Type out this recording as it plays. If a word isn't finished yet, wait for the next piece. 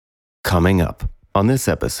Coming up on this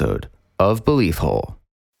episode of Belief Hole.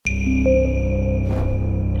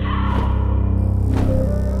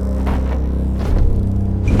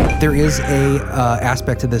 There is a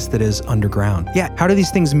aspect to this that is underground. Yeah, how do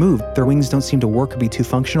these things move? Their wings don't seem to work or be too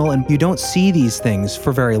functional, and you don't see these things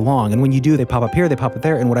for very long. And when you do, they pop up here, they pop up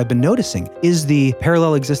there. And what I've been noticing is the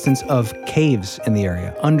parallel existence of caves in the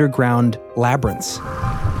area, underground labyrinths.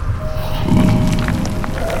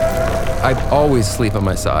 I always sleep on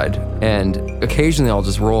my side, and occasionally I'll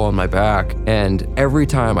just roll on my back, and every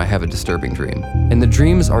time I have a disturbing dream. And the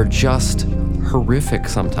dreams are just horrific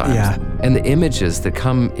sometimes. Yeah. And the images that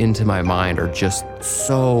come into my mind are just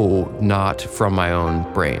so not from my own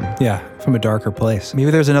brain. Yeah, from a darker place.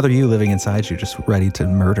 Maybe there's another you living inside you, just ready to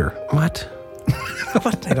murder. What?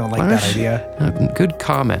 What? I don't like that idea. Good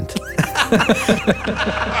comment.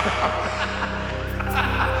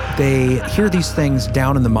 They hear these things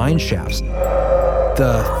down in the mine shafts.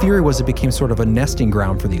 The theory was it became sort of a nesting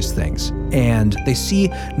ground for these things. And they see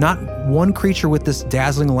not one creature with this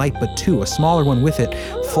dazzling light, but two, a smaller one with it,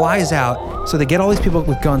 flies out. So they get all these people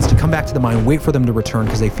with guns to come back to the mine, wait for them to return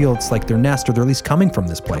because they feel it's like their nest, or they're at least coming from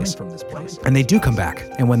this place. And they do come back.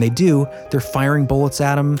 And when they do, they're firing bullets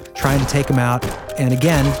at them, trying to take them out. And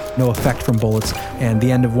again, no effect from bullets. And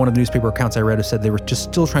the end of one of the newspaper accounts I read said they were just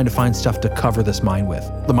still trying to find stuff to cover this mine with.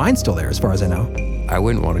 The mine's still there, as far as I know. I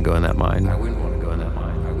wouldn't want to go in that mine.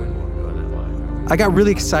 I got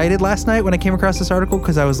really excited last night when I came across this article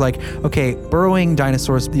because I was like, okay, burrowing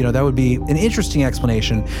dinosaurs, that would be an interesting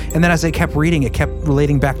explanation. And then as I kept reading, it kept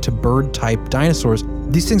relating back to bird-type dinosaurs.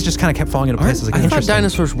 These things just kind of kept falling into place. I thought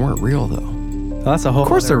dinosaurs weren't real, though. Well, that's a whole Of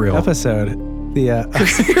course they're real. episode. The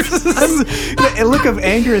look of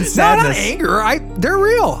anger and sadness. Not anger. They're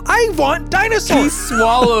real. I want dinosaurs. He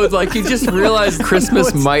swallowed like he just realized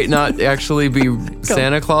Christmas might not actually be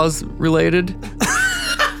Santa Claus related.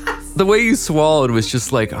 The way you swallowed was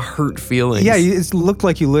just like hurt feelings. Yeah, it looked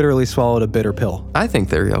like you literally swallowed a bitter pill. I think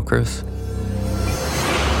they're real, Chris.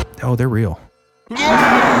 Oh, they're real.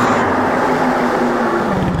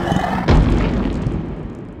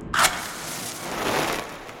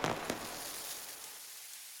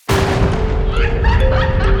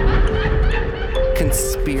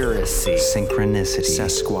 Conspiracy. Synchronicity.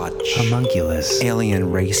 Sasquatch. Homunculus.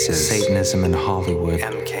 Alien races. Satanism in Hollywood.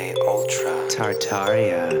 MK Ultra.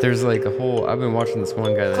 Tartaria. There's like a whole. I've been watching this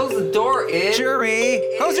one guy. Close the door, Id. Jury!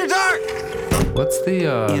 Close your door. What's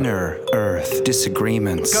the Inner Earth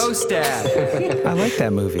Disagreements. Ghost Dad. I like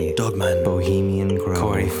that movie. Dogman. Bohemian Grove.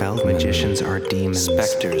 Corey Feldman. Magicians are demons.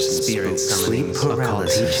 Specters and spirits. Sleep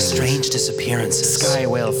paralysis. Strange disappearances. Sky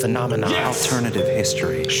whale phenomenon. Alternative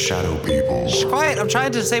history. Shadow people. Quiet, I'm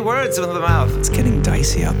trying to say words with the mouth. It's getting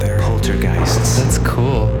dicey out there. Poltergeists. That's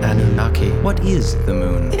cool. Anunnaki. What is the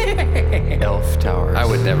moon? Elf towers. I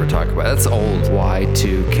would never talk about it. That's old.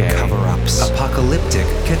 Y2K. Cover-ups. Apocalyptic.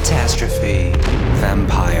 Catastrophe.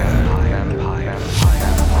 Vampire.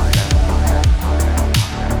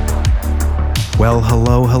 Well,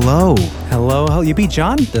 hello. Hello. You beat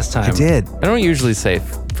John this time. I did. I don't usually say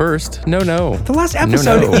first. No. The last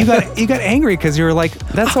episode, No. you got angry because you were like,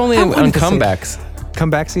 That's only I on wanted to say- comebacks.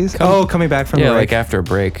 Comebacksies? Coming back from Yeah, the break. like after a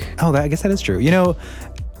break. Oh, I guess that is true. What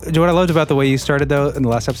I loved about the way you started, though, in the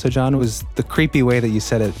last episode, John, was the creepy way that you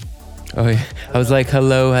said it. Oh, yeah. I was like,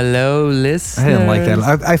 hello, listen. I didn't like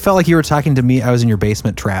that. I felt like you were talking to me. I was in your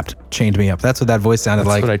basement trapped. Chained me up. That's what that voice sounded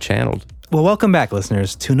That's like. what I channeled. Well, welcome back,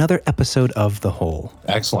 listeners, to another episode of The Hole.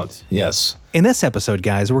 Excellent. Yes. In this episode,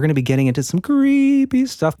 guys, we're going to be getting into some creepy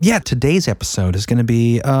stuff. Yeah, today's episode is going to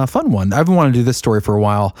be a fun one. I've been wanting to do this story for a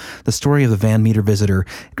while. The story of the Van Meter visitor.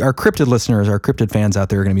 Our cryptid listeners, our cryptid fans out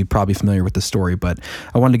there are going to be probably familiar with the story, but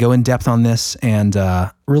I wanted to go in depth on this and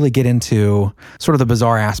really get into sort of the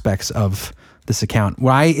bizarre aspects of this account.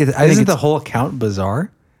 Isn't the whole account bizarre?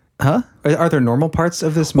 Huh? Are there normal parts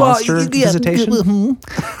of this monster visitation?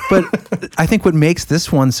 But I think what makes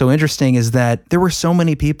this one so interesting is that there were so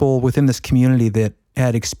many people within this community that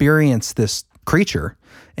had experienced this creature,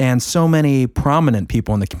 and so many prominent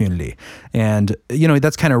people in the community. And,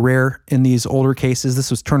 that's kind of rare in these older cases. This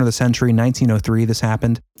was turn of the century, 1903, this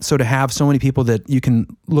happened. So to have so many people that you can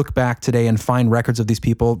look back today and find records of these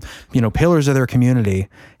people, pillars of their community,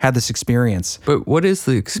 had this experience. But what is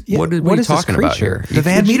what are we talking about here? The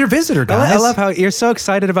Van Meter visitor, guys. I love how you're so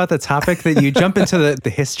excited about the topic that you jump into the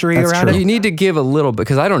history That's around true. it. You need to give a little bit,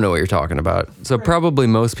 because I don't know what you're talking about. So probably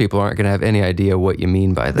most people aren't going to have any idea what you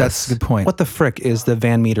mean by this. That's a good point. What the frick is the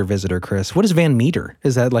Van Meter visitor, Chris? What is Van Meter?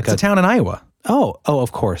 Is that like It's a town in Iowa. Oh,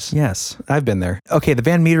 of course. Yes. I've been there. Okay, the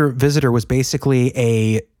Van Meter visitor was basically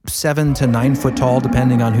a 7 to 9 foot tall,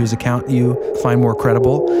 depending on whose account you find more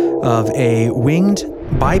credible, of a winged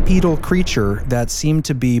bipedal creature that seemed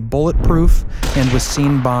to be bulletproof and was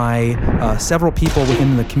seen by several people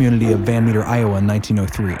within the community of Van Meter, Iowa in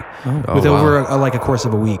 1903, with over a course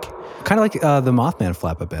of a week. Kind of like the Mothman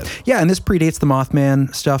flap a bit. Yeah, and this predates the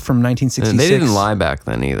Mothman stuff from 1966. And they didn't lie back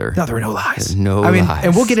then either. No, there were no lies. Lies.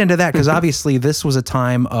 And we'll get into that because obviously this was a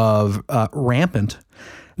time of rampant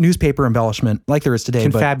newspaper embellishment like there is today.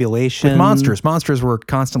 Confabulation. But with monsters. Monsters were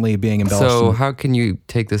constantly being embellished. So how can you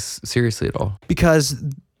take this seriously at all? Because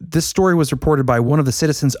this story was reported by one of the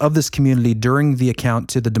citizens of this community during the account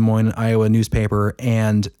to the Des Moines, Iowa newspaper,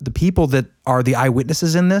 and the people that are the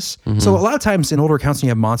eyewitnesses in this. So a lot of times in older accounts when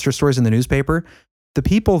you have monster stories in the newspaper, the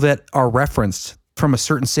people that are referenced from a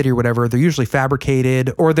certain city or whatever, they're usually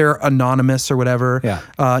fabricated or they're anonymous or whatever. Yeah.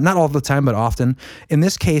 Not all the time, but often. In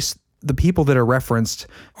this case, the people that are referenced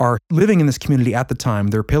are living in this community at the time.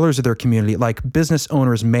 They're pillars of their community, like business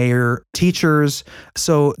owners, mayor, teachers.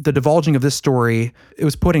 So the divulging of this story, it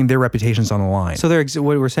was putting their reputations on the line. So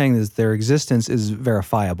what we're saying is their existence is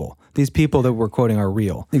verifiable. These people that we're quoting are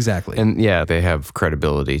real. Exactly. And yeah, they have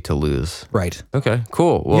credibility to lose. Right. Okay,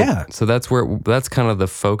 cool. Well, Yeah. So that's kind of the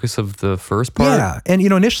focus of the first part. Yeah. And,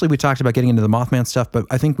 initially we talked about getting into the Mothman stuff, but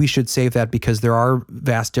I think we should save that because there are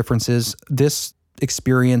vast differences. This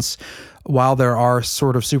experience, while there are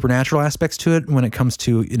sort of supernatural aspects to it when it comes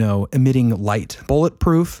to, emitting light,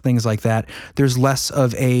 bulletproof, things like that, there's less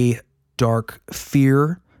of a dark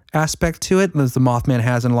fear aspect to it as the Mothman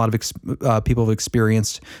has and a lot of people have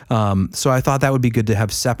experienced. So I thought that would be good to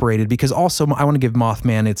have separated because also I want to give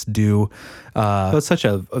Mothman its due. It's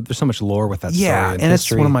there's so much lore with that story. Yeah, and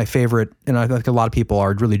history. it's one of my favorite, and I think a lot of people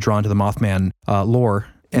are really drawn to the Mothman lore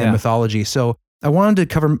and mythology. So I wanted to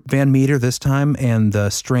cover Van Meter this time and the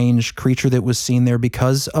strange creature that was seen there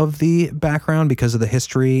because of the background, because of the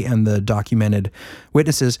history and the documented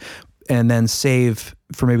witnesses, and then save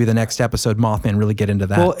for maybe the next episode, Mothman, really get into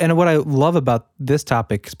that. Well, and what I love about this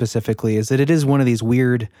topic specifically is that it is one of these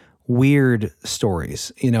weird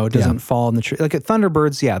stories. It doesn't fall in the tree. Like at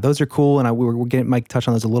Thunderbirds, yeah, those are cool, and we're getting Mike touch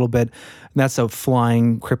on those a little bit. And that's a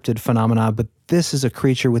flying cryptid phenomena, but this is a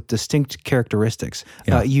creature with distinct characteristics,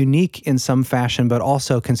 unique in some fashion, but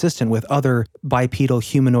also consistent with other bipedal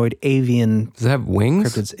humanoid avian. Does it have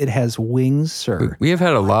wings? Cryptids. It has wings, sir. We have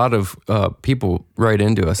had a lot of people write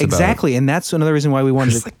into us Exactly, and that's another reason why we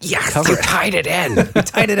wanted to cover. You tied it in. We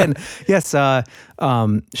tied it in. Yes,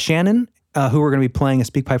 Shannon, who we're going to be playing a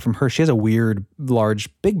speak pipe from her. She has a weird, large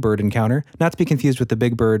Big Bird encounter. Not to be confused with the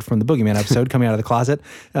Big Bird from the Boogeyman episode coming out of the closet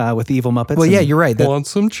with the evil Muppets. Well, yeah, you're right. Want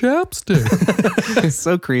some chapstick? It's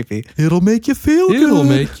so creepy. It'll make you feel good. It'll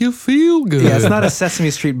make you feel good. Yeah, it's not a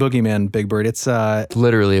Sesame Street Boogeyman Big Bird. It's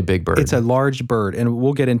literally a big bird. It's a large bird, and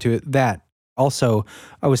we'll get into that. Also,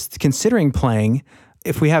 I was considering playing,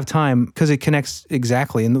 if we have time, because it connects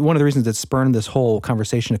exactly, and one of the reasons that spurned this whole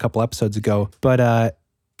conversation a couple episodes ago, but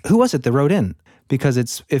who was it that wrote in? Because it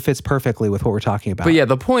fits perfectly with what we're talking about. But yeah,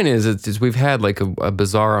 the point is we've had like a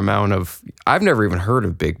bizarre amount of, I've never even heard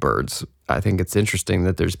of big birds. I think it's interesting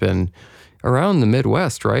that there's been around the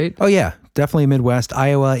Midwest, right? Oh, yeah. Definitely Midwest,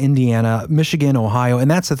 Iowa, Indiana, Michigan, Ohio. And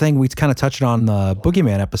that's the thing we kind of touched on the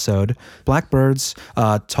Boogeyman episode. Blackbirds,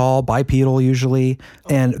 tall, bipedal usually.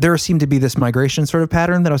 And there seemed to be this migration sort of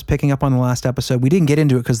pattern that I was picking up on the last episode. We didn't get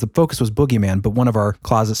into it because the focus was Boogeyman, but one of our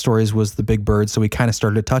closet stories was the big bird. So we kind of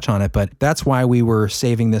started to touch on it. But that's why we were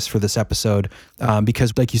saving this for this episode.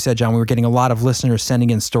 Because like you said, John, we were getting a lot of listeners sending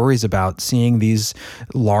in stories about seeing these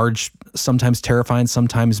large, sometimes terrifying,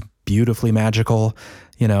 sometimes beautifully magical,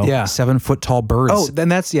 7-foot tall birds. Oh, then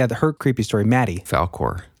that's, her creepy story, Maddie.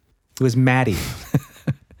 Falcor. It was Maddie.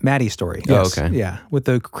 Maddie's story. Yes. Oh, okay. Yeah, with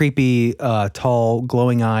the creepy, tall,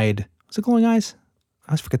 glowing-eyed, was it glowing eyes?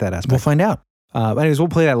 I always forget that aspect. We'll find out. Anyways, we'll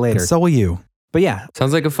play that later. And so will you. But yeah.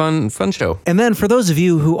 Sounds like a fun show. And then for those of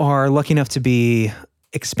you who are lucky enough to be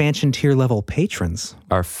expansion tier level patrons,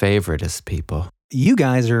 our favoriteest people, you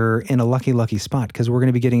guys are in a lucky spot because we're going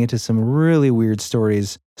to be getting into some really weird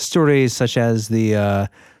stories. Stories such as the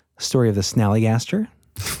story of the Snallygaster.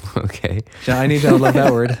 Okay. I need y'all to love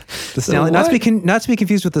that word. The not to be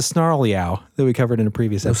confused with the Snarlyow that we covered in a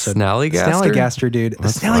previous episode. Snallygaster? Snallygaster, dude.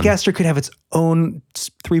 That's the Snallygaster could have its own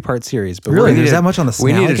 3-part series. But really? There's that much on the Snallygaster?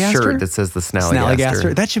 We need a shirt that says the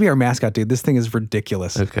Snallygaster. That should be our mascot, dude. This thing is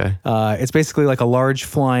ridiculous. Okay. It's basically like a large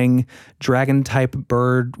flying dragon-type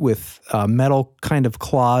bird with metal kind of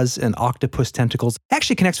claws and octopus tentacles.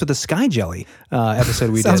 Actually connects with the Sky Jelly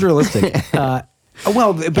episode we did. Sounds realistic.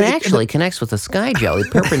 Well, it actually connects with the sky jelly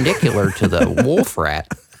perpendicular to the wolf rat.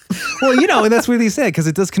 Well, and that's what he said, because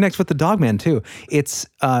it does connect with the Dogman, too. Its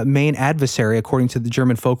main adversary, according to the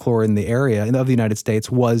German folklore in the area of the United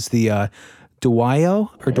States, was the Dwyer.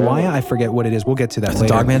 I forget what it is. We'll get to that later. a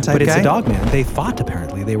Dogman type But it's guy? a Dogman. They fought,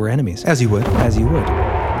 apparently. They were enemies. As you would. As you would.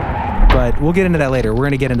 But we'll get into that later. We're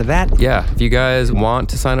going to get into that. Yeah, if you guys want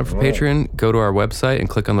to sign up for Patreon, go to our website and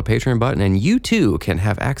click on the Patreon button, and you too can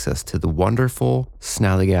have access to the wonderful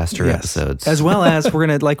Snallygaster episodes. As well as we're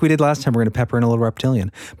going to, like we did last time, we're going to pepper in a little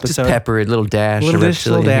reptilian. But just pepper it, little dash, little of dish,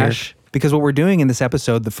 little reptilian here. dash. Because what we're doing in this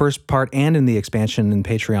episode, the first part and in the expansion in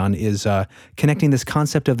Patreon, is connecting this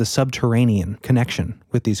concept of the subterranean connection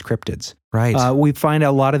with these cryptids. Right. We find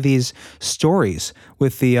a lot of these stories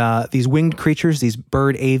with these winged creatures, these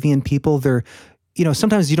bird avian people. They're,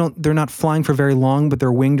 sometimes they're not flying for very long, but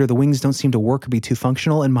they're winged, or the wings don't seem to work or be too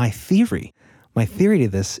functional. And my theory to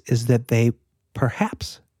this is that they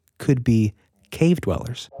perhaps could be cave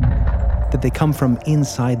dwellers. That they come from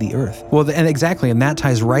inside the earth. Well, and that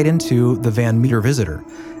ties right into the Van Meter visitor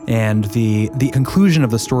and the conclusion of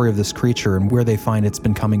the story of this creature and where they find it's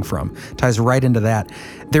been coming from. Ties right into that.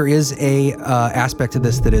 There is a aspect to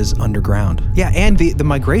this that is underground. Yeah, and the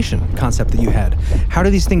migration concept that you had. How do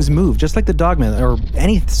these things move? Just like the Dogman or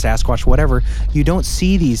any Sasquatch, whatever, you don't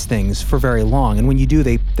see these things for very long. And when you do,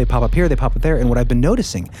 they pop up here, they pop up there. And what I've been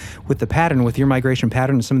noticing with the pattern, with your migration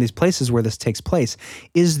pattern in some of these places where this takes place,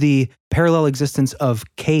 is the parallel existence of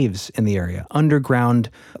caves in the area, underground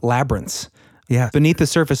labyrinths. Yeah. Beneath the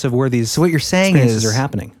surface of where these So what you're saying experiences is are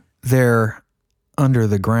happening. They're under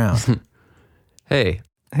the ground. Hey,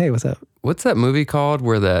 What's up? what's that movie called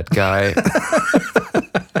where that guy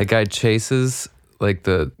chases like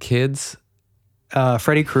the kids?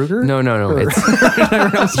 Freddy Krueger? No. It's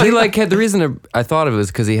he had the reason I thought of it was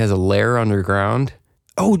because he has a lair underground.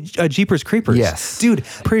 Oh, Jeepers Creepers. Yes. Dude,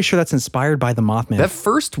 pretty sure that's inspired by the Mothman. That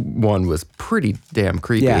first one was pretty damn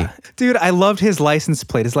creepy. Yeah. Dude, I loved his license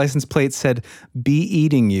plate. His license plate said, "Be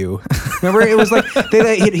eating you." Remember, it was like,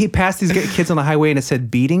 he passed these kids on the highway and it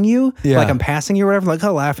said, "Beating you?" Yeah. Like, I'm passing you or whatever, like,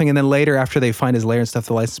 laughing. And then later, after they find his lair and stuff,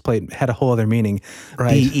 the license plate had a whole other meaning.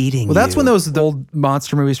 Right. Be eating Well, that's you. when those old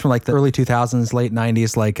monster movies from like the early 2000s, late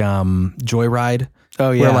 90s, like Joyride.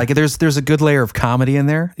 Oh, yeah. Where like there's a good layer of comedy in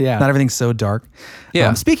there. Yeah. Not everything's so dark.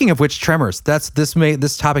 Yeah. Speaking of which, Tremors.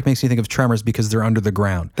 This topic makes me think of Tremors because they're under the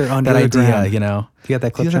ground. They're under that the idea, ground. you know. You got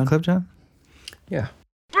that clip, You John? that clip, John? Yeah.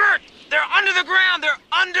 Bert, they're under the ground. They're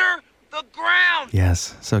under the ground.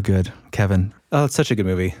 Yes. So good. Kevin. Oh, it's such a good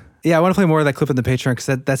movie. Yeah, I want to play more of that clip in the Patreon because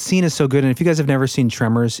that scene is so good. And if you guys have never seen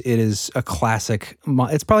Tremors, it is a classic.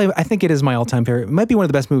 It's probably, I think it is my all-time favorite. It might be one of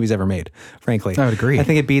the best movies ever made, frankly. I would agree. I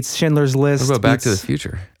think it beats Schindler's List. What about Back to the beats-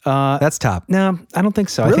 Future? That's top. No, I don't think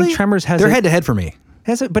so. I Really? think Tremors has They're a- head to head for me.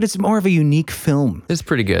 has it, but it's more of a unique film. It's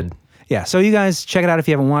pretty good. Yeah, so you guys check it out if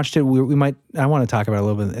you haven't watched it. We might. I want to talk about it a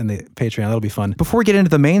little bit in the Patreon. That'll be fun. Before we get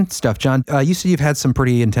into the main stuff, John, you said you've had some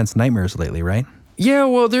pretty intense nightmares lately, right? Yeah,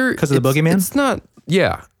 well, Because of the boogeyman? It's not.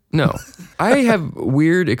 Yeah, no. I have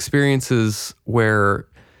weird experiences where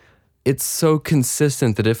it's so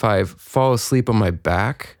consistent that if I fall asleep on my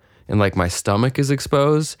back and like my stomach is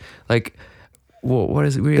exposed, like, well, what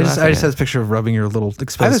is it? What are you I just laughing had this picture of rubbing your little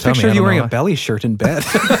exposed I have this tummy. picture of I you don't wearing know a belly shirt in bed.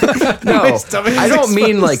 at? No, I don't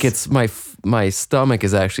mean like it's my stomach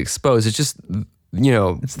is actually exposed. It's just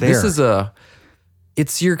it's there.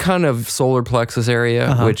 it's your kind of solar plexus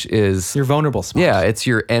area, which is Your vulnerable spot. yeah, it's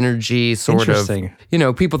your energy sort of. Interesting.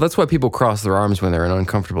 People. That's why people cross their arms when they're in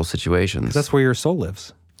uncomfortable situations. That's where your soul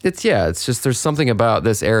lives. It's just there's something about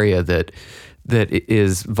this area that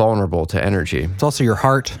is vulnerable to energy. It's also your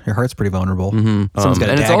heart. Your heart's pretty vulnerable. Someone's got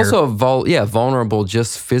a And it's dagger. also vulnerable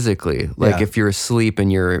just physically. Like Yeah. if you're asleep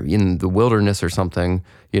and you're in the wilderness or something,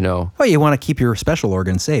 Oh, you want to keep your special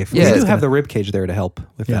organs safe. Yeah, You it's do have the rib cage there to help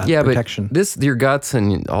with that yeah, protection. but your guts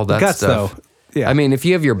and all that Guts, stuff. though. Yeah. I mean, if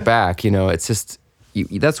you have your back, it's just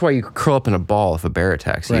that's why you curl up in a ball if a bear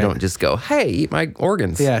attacks you. Right. You don't just go, "Hey, eat my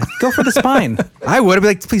organs." Yeah, go for the spine. I would be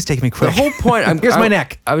like, please take me quick. The whole point. Here's my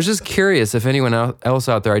neck. I was just curious if anyone else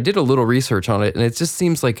out there. I did a little research on it, and it just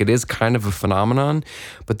seems like it is kind of a phenomenon.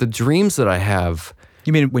 But the dreams that I have,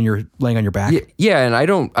 You mean when you're laying on your back? yeah, and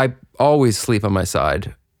I always sleep on my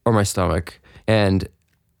side or my stomach, and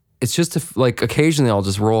it's just like occasionally I'll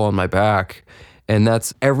just roll on my back, and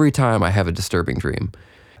that's every time I have a disturbing dream,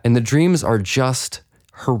 and the dreams are just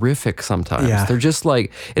horrific sometimes. Yeah. They're just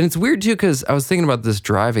like, and it's weird too because I was thinking about this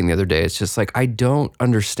driving the other day. It's just like I don't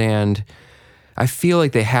understand. I feel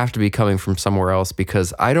like they have to be coming from somewhere else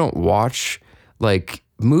because I don't watch like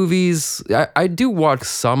movies. I do watch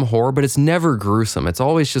some horror, but it's never gruesome. It's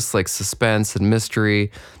always just like suspense and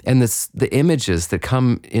mystery. And the images that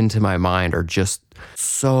come into my mind are just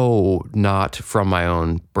so not from my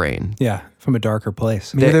own brain. Yeah, from a darker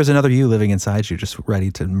place. Maybe there's another you living inside you just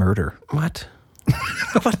ready to murder. What?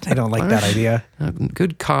 I don't like that idea.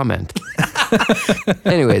 Good comment.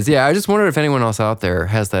 Anyways, yeah, I just wondered if anyone else out there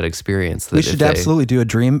has that experience. That We should absolutely do a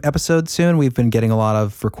dream episode soon. We've been getting a lot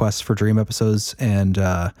of requests for dream episodes, and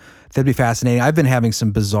that'd be fascinating. I've been having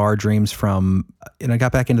some bizarre dreams from, I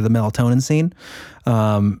got back into the melatonin scene.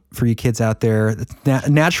 For you kids out there, it's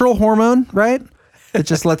natural hormone, right? It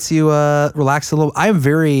just lets you relax a little. I'm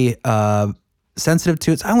very sensitive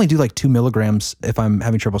to it. I only do like 2 milligrams if I'm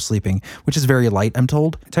having trouble sleeping, which is very light, I'm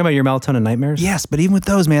told. Talking about your melatonin nightmares? Yes, but even with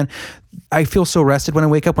those, man, I feel so rested when I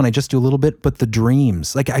wake up when I just do a little bit, but the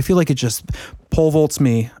dreams, like I feel like it just pole vaults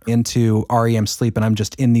me into REM sleep, and I'm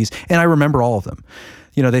just in these, and I remember all of them.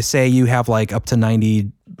 They say you have like up to 90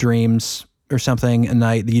 dreams or something a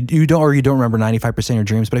night. You don't remember 95% of your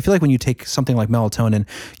dreams, but I feel like when you take something like melatonin,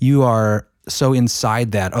 you are so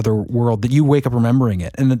inside that other world that you wake up remembering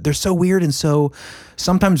it. And they're so weird and so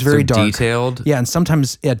sometimes very dark. Detailed. Yeah, and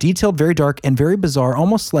sometimes detailed, very dark, and very bizarre,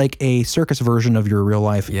 almost like a circus version of your real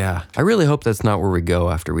life. Yeah. I really hope that's not where we go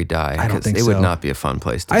after we die. I don't think it so. would not be a fun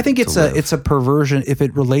place to I think it's live. a perversion. If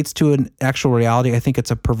it relates to an actual reality, I think it's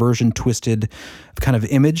a perversion, twisted kind of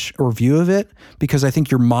image or view of it, because I think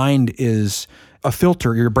your mind is a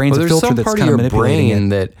filter. Your brain's a filter that's kind of manipulating brain it.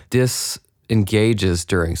 that disengages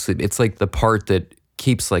during sleep. It's like the part that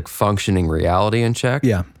keeps like functioning reality in check.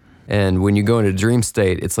 Yeah. And when you go into dream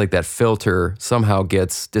state, it's like that filter somehow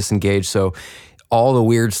gets disengaged. So all the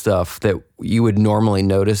weird stuff that you would normally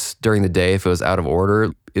notice during the day if it was out of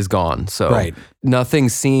order is gone. So Right. nothing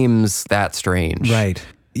seems that strange. Right.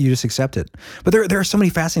 You just accept it. But there are so many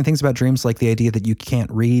fascinating things about dreams, like the idea that you can't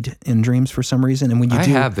read in dreams for some reason. And when you I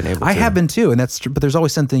do, have been able to. I have been too. And that's true. But there's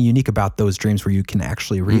always something unique about those dreams where you can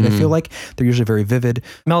actually read. I feel like they're usually very vivid.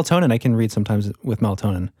 Melatonin, I can read sometimes with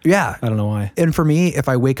melatonin. Yeah. I don't know why. And for me, if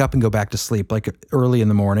I wake up and go back to sleep, like early in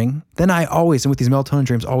the morning, then I always, and with these melatonin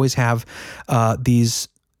dreams, always have these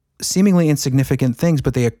seemingly insignificant things,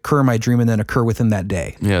 but they occur in my dream and then occur within that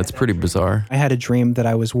day. Yeah, it's pretty bizarre. I had a dream that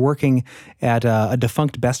I was working at a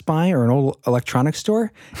defunct Best Buy or an old electronics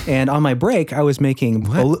store, and on my break, I was making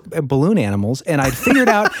balloon animals, and I'd figured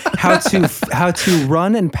out how to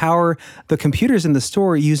run and power the computers in the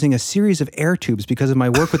store using a series of air tubes because of my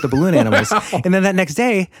work with the balloon animals. And then that next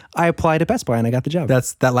day, I applied at Best Buy and I got the job.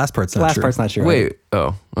 That last part's not last true. part's not true. Wait,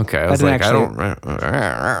 oh, okay. I was didn't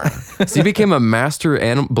like, So you became a master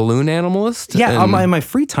balloon animalist? Yeah, And, in my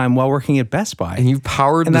free time while working at Best Buy. and you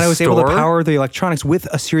powered And the then I was store? able to power the electronics with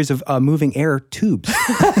a series of moving air tubes.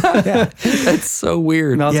 That's so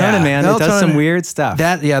weird. Melatonin, man, it does some Melatonin. weird stuff.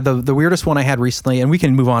 The weirdest one I had recently, and we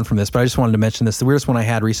can move on from this, but I just wanted to mention this. The weirdest one I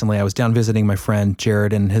had recently, I was down visiting my friend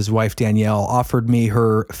Jared, and his wife Danielle offered me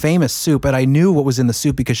her famous soup, and I knew what was in the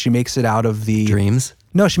soup because she makes it out of the Dreams?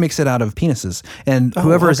 No, she makes it out of penises, and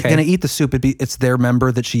whoever is okay. going to eat the soup, it's their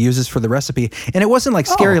member that she uses for the recipe. And it wasn't like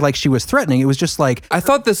scary, like she was threatening. It was just like, I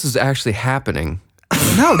thought this was actually happening.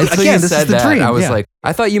 no, Until again, you this said is the that, dream. I was Yeah. like,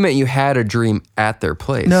 I thought you meant you had a dream at their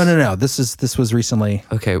place. no. This was recently.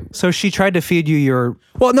 Okay. So she tried to feed you your.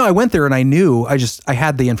 Well, no, I went there and I knew. I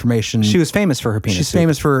had the information. She was famous for her penis. She's soup.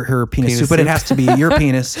 famous for her penis soup, but soup. it has to be your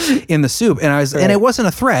penis in the soup. And and it wasn't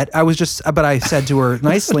a threat. I was just, but I said to her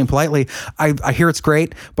nicely and politely, I hear it's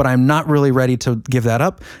great, but I'm not really ready to give that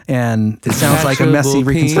up. And it sounds like a messy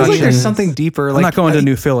Detachable penis. reconstruction. Sounds like there's something deeper. I'm Like not going to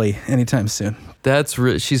New Philly anytime soon.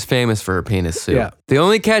 She's famous for her penis soup. Yeah. The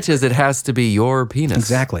only catch is it has to be your penis.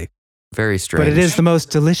 Exactly. Very strange. But it is the most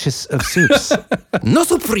delicious of soups. no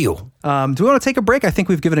so frio. Do we want to take a break? I think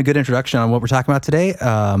we've given a good introduction on what we're talking about today.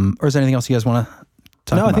 Or is there anything else you guys want to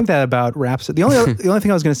talk No, about? I think that about wraps it. The only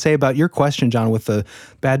thing I was going to say about your question, John, with the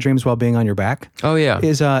bad dreams while being on your back. Oh, yeah.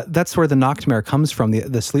 Is that's where the noctmare comes from.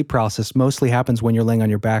 The sleep paralysis mostly happens when you're laying on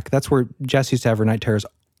your back. That's where Jess used to have her night terrors.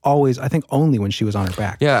 Always, I think only when she was on her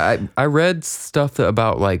back. Yeah, I read stuff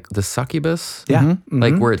about like the succubus. Yeah.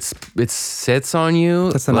 Like where it sits on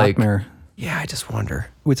you. That's the like, noctmare. Yeah, I just wonder.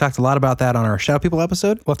 We talked a lot about that on our Shadow People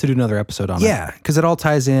episode. We'll have to do another episode on it. Yeah, because it all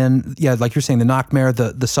ties in. Yeah, like you're saying, the noctmare,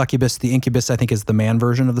 the succubus, the incubus, I think is the man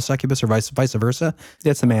version of the succubus, or vice versa.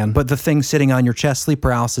 It's a man. But the thing sitting on your chest, sleep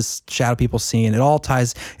paralysis, Shadow People seeing, it all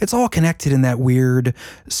ties. It's all connected in that weird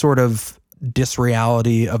sort of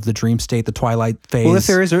disreality of the dream state, the twilight phase. Well, if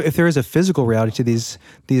there is a physical reality to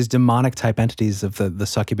these demonic type entities of the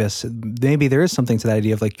succubus, maybe there is something to that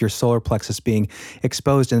idea of like your solar plexus being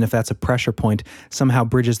exposed, and if that's a pressure point, somehow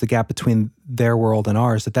bridges the gap between their world and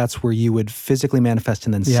ours. That's where you would physically manifest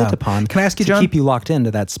and then Yeah. sit upon. Can I ask you, to John? keep you locked into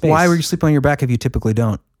that space? Why were you sleeping on your back if you typically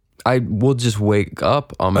don't? I will just wake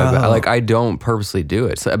up on my back. Like I don't purposely do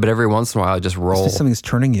it. So, but every once in a while I just roll. It's something's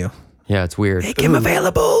turning you. Yeah, it's weird. Make him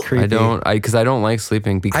available. Because I don't like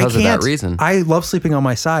sleeping because of that reason. I love sleeping on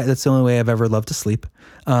my side. That's the only way I've ever loved to sleep.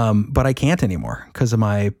 But I can't anymore because of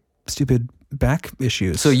my stupid back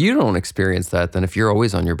issues. So you don't experience that then if you're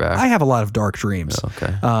always on your back. I have a lot of dark dreams.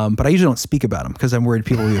 Okay. But I usually don't speak about them because I'm worried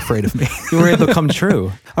people will be afraid of me. You're worried they'll come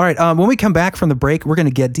true. All right. When we come back from the break, we're going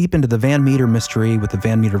to get deep into the Van Meter mystery with the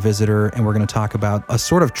Van Meter visitor, and we're going to talk about a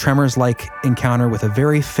sort of Tremors-like encounter with a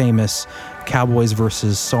very famous Cowboys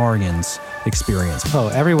versus Saurians experience. Oh,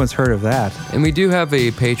 everyone's heard of that. And we do have a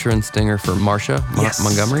patron stinger for Marcia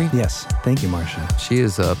Montgomery. Yes. Thank you, Marcia. She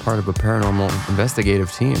is part of a paranormal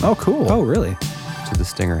investigative team. Oh, cool. Oh, really? So the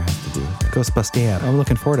stinger has to do with it. Ghostbuster. I'm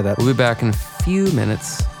looking forward to that. We'll be back in a few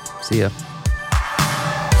minutes. See ya.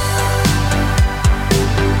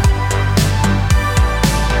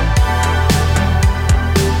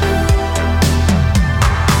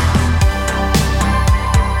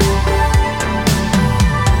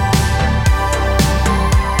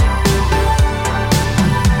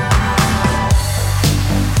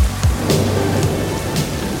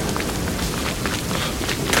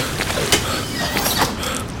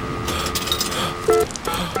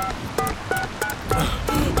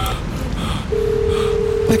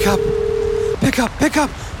 Pick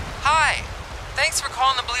up! Hi. Thanks for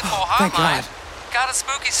calling the Believe Hole Thank hotline. God. Got a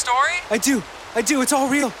spooky story? I do, it's all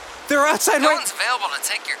real. They're outside No one's available to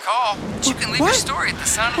take your call, but you can leave your What? story at the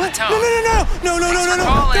sound of the tone. No. Thanks for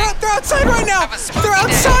calling. They're outside right now. Have a spooky They're day.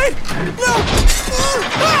 outside.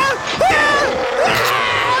 No.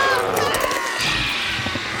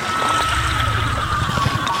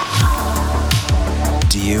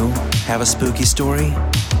 Do you have a spooky story?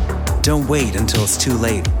 Don't wait until it's too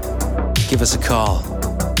late. Give us a call.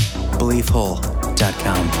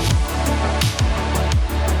 BeliefHole.com.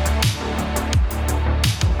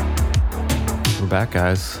 We're back,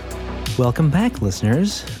 guys. Welcome back,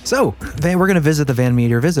 listeners. So, we're going to visit the Van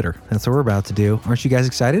Meter visitor. That's what we're about to do. Aren't you guys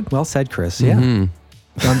excited? Well said, Chris. Yeah.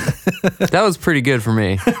 That was pretty good for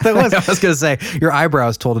me. I was going to say, your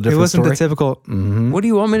eyebrows told a It different wasn't story. the typical, What do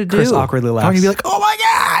you want me to do? Chris awkwardly laughs. I'm going to be like, oh my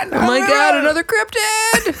God! Oh my God, another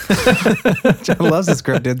cryptid! John loves his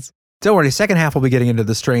cryptids. Don't worry, second half we'll be getting into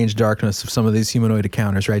the strange darkness of some of these humanoid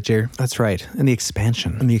encounters, right, Jer? That's right. And the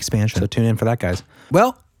expansion. And the expansion. So tune in for that, guys.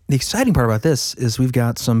 Well, the exciting part about this is we've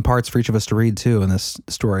got some parts for each of us to read too in this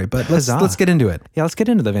story, but Huzzah. let's get into it. Yeah, let's get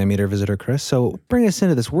into the Van Meter visitor, Chris. So bring us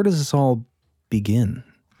into this. Where does this all begin?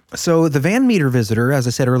 So the Van Meter visitor, as I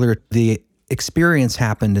said earlier, the experience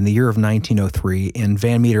happened in the year of 1903 in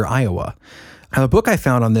Van Meter, Iowa. Now, the book I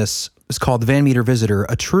found on this is called The Van Meter Visitor,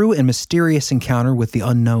 A True and Mysterious Encounter with the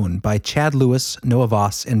Unknown by Chad Lewis, Noah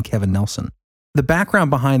Voss, and Kevin Nelson. The background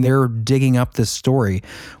behind their digging up this story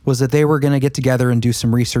was that they were going to get together and do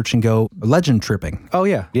some research and go legend tripping. Oh,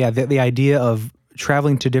 yeah. Yeah, the idea of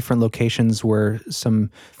traveling to different locations where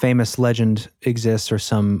some famous legend exists or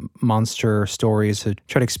some monster stories to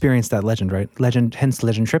try to experience that legend, right? Hence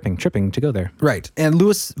legend tripping to go there. Right. And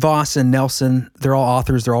Lewis, Voss, and Nelson, they're all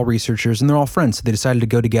authors, they're all researchers, and they're all friends. So they decided to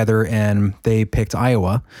go together and they picked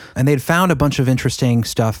Iowa. And they'd found a bunch of interesting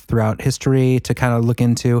stuff throughout history to kind of look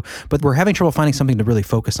into, but we're having trouble finding something to really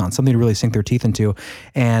focus on, something to really sink their teeth into.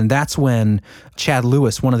 And that's when Chad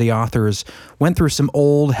Lewis, one of the authors, went through some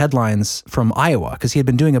old headlines from Iowa, because he had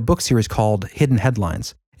been doing a book series called Hidden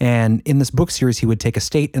Headlines. And in this book series, he would take a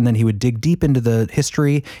state and then he would dig deep into the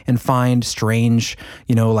history and find strange,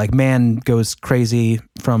 like man goes crazy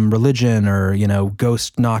from religion or,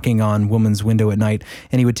 ghost knocking on woman's window at night.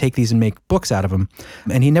 And he would take these and make books out of them.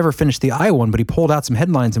 And he never finished the Iowa one, but he pulled out some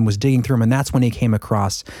headlines and was digging through them. And that's when he came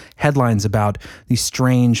across headlines about these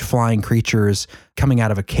strange flying creatures coming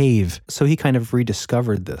out of a cave. So he kind of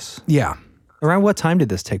rediscovered this. Yeah. Around what time did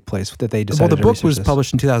this take place that they decided Well, the to book research was this?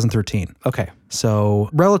 published in 2013. Okay. So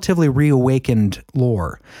relatively reawakened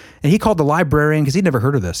lore. And he called the librarian, because he'd never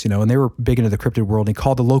heard of this, and they were big into the cryptid world. And he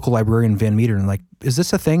called the local librarian, Van Meter, and like, is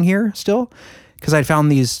this a thing here still? Because I'd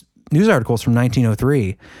found these news articles from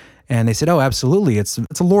 1903. And they said, oh, absolutely. It's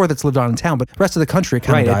a lore that's lived on in town, but the rest of the country, it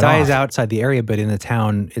kind of died It dies off. outside the area, but in the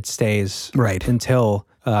town, it stays. Right. Until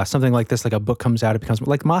something like this, like a book comes out, it becomes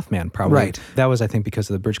like Mothman, probably. Right. That was, I think, because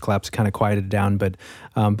of the bridge collapse, kind of quieted down. But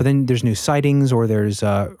then there's new sightings or there's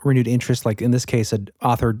renewed interest. Like in this case, an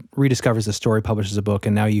author rediscovers the story, publishes a book,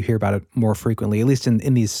 and now you hear about it more frequently, at least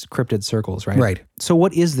in these cryptid circles, right? Right. So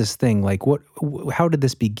what is this thing? Like, how did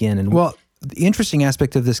this begin? And Well, the interesting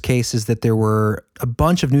aspect of this case is that there were a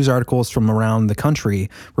bunch of news articles from around the country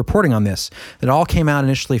reporting on this that all came out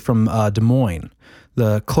initially from Des Moines.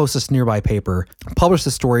 The closest nearby paper published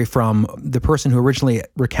the story from the person who originally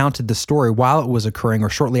recounted the story while it was occurring or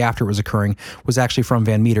shortly after it was occurring was actually from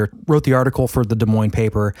Van Meter, wrote the article for the Des Moines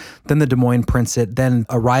paper, then the Des Moines prints it, then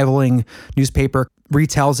a rivaling newspaper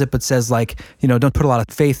retells it, but says like, don't put a lot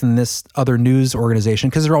of faith in this other news organization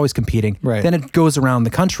because they're always competing. Right. Then it goes around the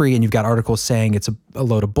country and you've got articles saying it's a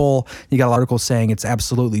load of bull. You got articles saying it's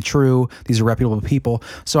absolutely true. These are reputable people.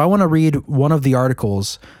 So I want to read one of the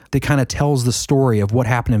articles that kind of tells the story of what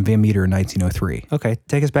happened in Van Meter in 1903. Okay,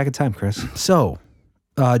 take us back in time, Chris. So,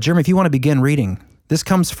 Jeremy, if you want to begin reading, this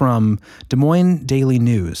comes from Des Moines Daily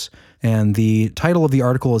News. And the title of the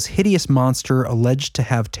article is Hideous Monster Alleged to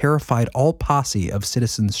Have Terrified All Posse of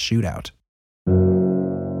Citizens Shootout.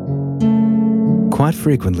 Quite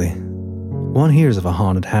frequently, one hears of a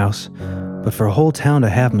haunted house, but for a whole town to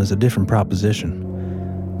have them is a different proposition.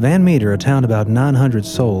 Van Meter, a town about 900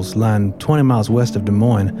 souls lying 20 miles west of Des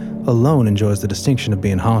Moines, alone enjoys the distinction of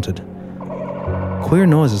being haunted. Queer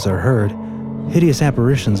noises are heard, hideous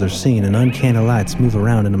apparitions are seen, and uncanny lights move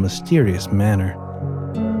around in a mysterious manner.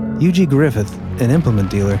 U.G. Griffith, an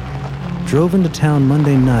implement dealer, drove into town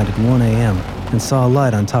Monday night at 1 a.m. and saw a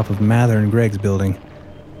light on top of Mather and Gregg's building.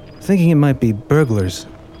 Thinking it might be burglars,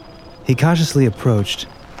 he cautiously approached,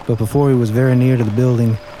 but before he was very near to the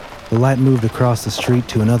building, the light moved across the street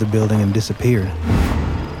to another building and disappeared.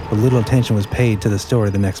 But little attention was paid to the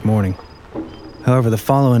story the next morning. However, the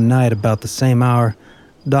following night, about the same hour,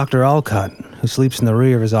 Dr. Alcott, who sleeps in the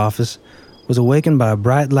rear of his office, was awakened by a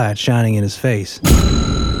bright light shining in his face.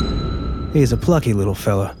 He is a plucky little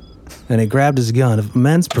fella, and he grabbed his gun of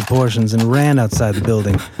immense proportions and ran outside the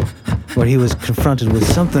building, where he was confronted with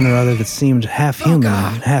something or other that seemed half human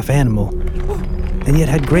and half animal, and yet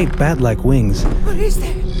had great bat-like wings. What is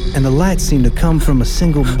that? And the light seemed to come from a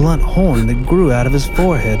single blunt horn that grew out of his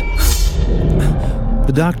forehead.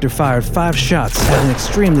 The doctor fired 5 shots at an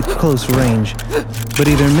extremely close range, but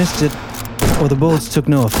either missed it or the bullets took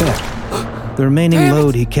no effect. The remaining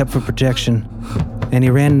load he kept for protection, and he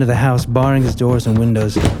ran into the house, barring his doors and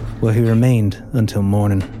windows, where he remained until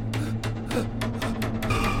morning.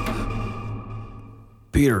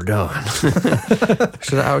 Peter Dunn.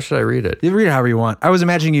 How should I read it? You read it however you want. I was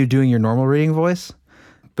imagining you doing your normal reading voice,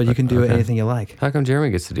 but you can do anything you like. How come Jeremy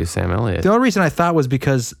gets to do Sam Elliott? The only reason I thought was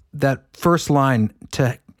because that first line,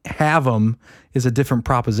 to have them, is a different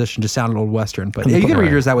proposition to sound an old Western. But you can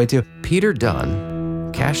read yours that way too. Peter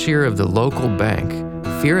Dunn, cashier of the local bank,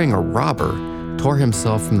 fearing a robber, tore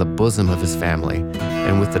himself from the bosom of his family,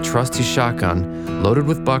 and with the trusty shotgun, loaded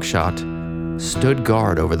with buckshot, stood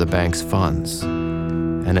guard over the bank's funds.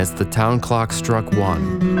 And as the town clock struck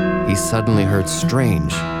 1, he suddenly heard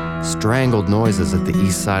strange, strangled noises at the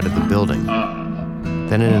east side of the building.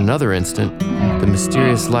 Then in another instant, the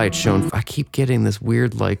mysterious light shone. I keep getting this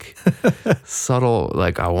weird, subtle,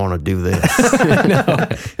 I want to do this. No,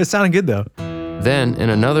 it sounded good though. Then, in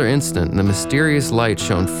another instant, the mysterious light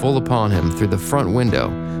shone full upon him through the front window,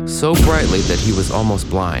 so brightly that he was almost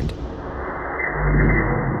blind.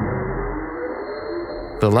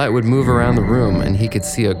 The light would move around the room, and he could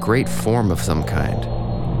see a great form of some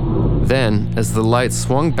kind. Then, as the light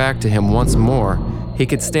swung back to him once more, he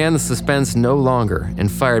could stand the suspense no longer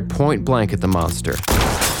and fired point blank at the monster,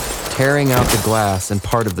 tearing out the glass and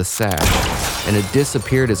part of the sash, and it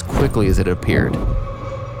disappeared as quickly as it appeared.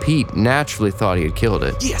 Pete naturally thought he had killed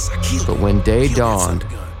it. Yes, I killed it. But when day dawned,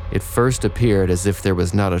 it first appeared as if there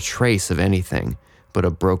was not a trace of anything but a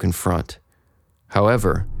broken front.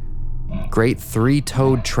 However, great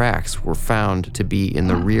 3-toed tracks were found to be in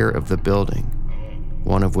the rear of the building,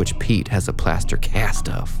 one of which Pete has a plaster cast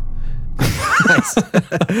of. Nice. I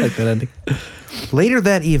like that ending. Later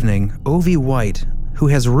that evening, O.V. White, who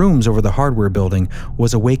has rooms over the hardware building,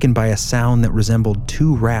 was awakened by a sound that resembled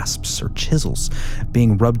 2 rasps or chisels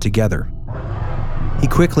being rubbed together. He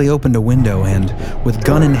quickly opened a window and, with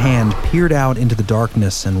gun in hand, peered out into the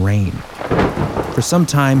darkness and rain. For some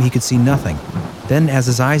time, he could see nothing. Then, as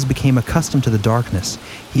his eyes became accustomed to the darkness,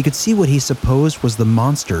 he could see what he supposed was the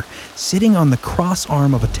monster sitting on the cross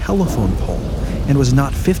arm of a telephone pole and was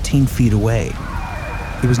not 15 feet away.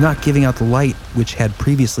 He was not giving out the light which had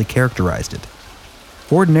previously characterized it.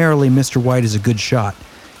 Ordinarily, Mr. White is a good shot,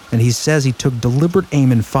 and he says he took deliberate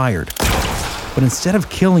aim and fired. But instead of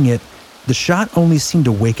killing it, the shot only seemed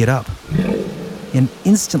to wake it up. And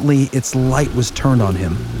instantly, its light was turned on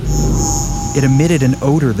him. It emitted an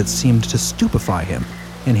odor that seemed to stupefy him,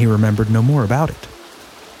 and he remembered no more about it.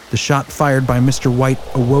 The shot fired by Mr. White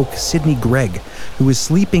awoke Sidney Gregg, who was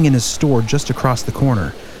sleeping in his store just across the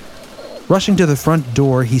corner. Rushing to the front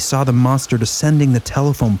door, he saw the monster descending the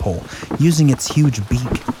telephone pole, using its huge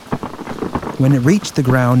beak. When it reached the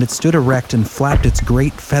ground, it stood erect and flapped its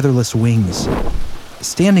great featherless wings,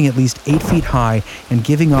 standing at least 8 feet high and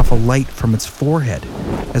giving off a light from its forehead,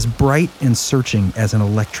 as bright and searching as an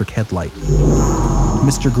electric headlight.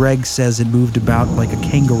 Mr. Gregg says it moved about like a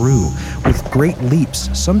kangaroo, with great leaps,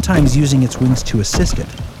 sometimes using its wings to assist it.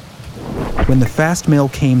 When the fast mail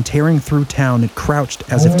came tearing through town, it crouched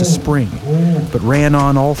as if to spring, but ran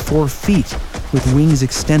on all 4 feet with wings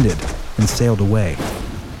extended and sailed away.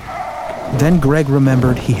 Then Gregg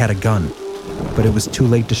remembered he had a gun, but it was too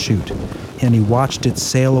late to shoot, and he watched it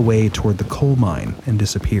sail away toward the coal mine and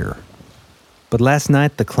disappear. But last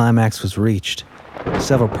night the climax was reached.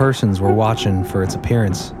 Several persons were watching for its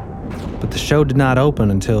appearance, but the show did not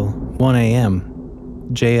open until 1 a.m.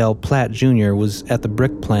 J.L. Platt Jr. was at the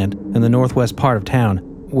brick plant in the northwest part of town,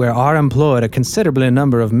 where are employed a considerable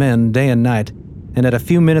number of men day and night, and at a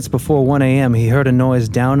few minutes before 1 a.m. he heard a noise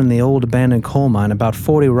down in the old abandoned coal mine about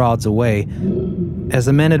 40 rods away. As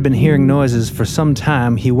the men had been hearing noises for some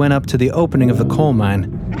time, he went up to the opening of the coal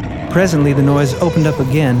mine. Presently the noise opened up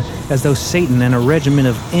again, as though Satan and a regiment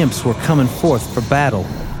of imps were coming forth for battle.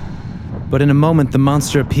 But in a moment the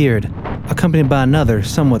monster appeared, accompanied by another,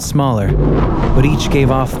 somewhat smaller, but each gave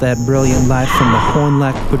off that brilliant light from the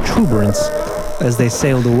horn-like protuberance as they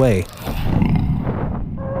sailed away.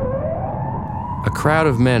 A crowd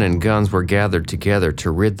of men and guns were gathered together to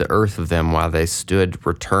rid the earth of them while they stood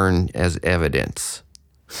return as evidence.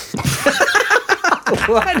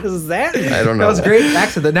 What is that? I don't know. That was a great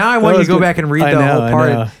accent. Now I want you to go back and read the whole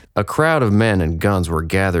part. A crowd of men and guns were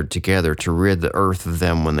gathered together to rid the earth of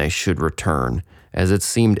them when they should return, as it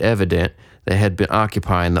seemed evident they had been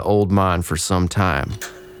occupying the old mine for some time.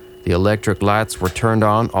 The electric lights were turned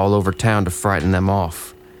on all over town to frighten them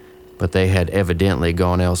off, but they had evidently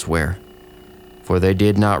gone elsewhere, for they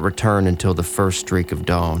did not return until the first streak of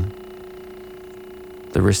dawn.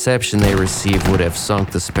 The reception they received would have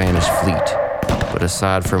sunk the Spanish fleet, but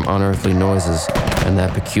aside from unearthly noises and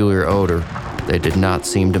that peculiar odor, they did not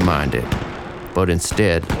seem to mind it, but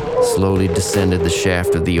instead slowly descended the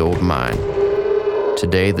shaft of the old mine.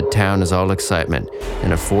 Today the town is all excitement,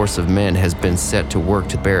 and a force of men has been set to work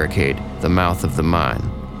to barricade the mouth of the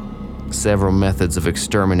mine. Several methods of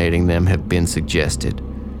exterminating them have been suggested,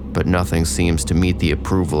 but nothing seems to meet the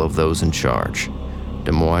approval of those in charge.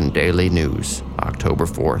 Des Moines Daily News, October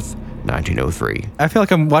 4th, 1903. I feel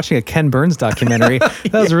like I'm watching a Ken Burns documentary.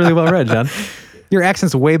 That was really well read, John. Your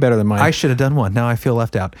accent's way better than mine. I should have done one. Now I feel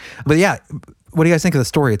left out. But yeah, what do you guys think of the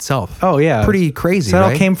story itself? Oh, yeah. Pretty crazy, So that all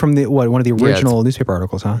right? came from one of the original newspaper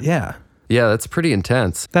articles, huh? Yeah. Yeah, that's pretty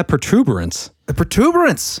intense. That protuberance. The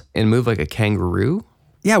protuberance. And move like a kangaroo?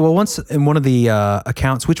 Yeah, well, once in one of the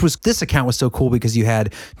accounts, this account was so cool because you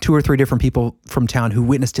had 2 or 3 different people from town who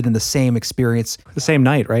witnessed it in the same experience. The same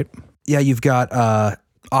night, right? Yeah, you've got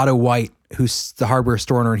Otto White, who's the hardware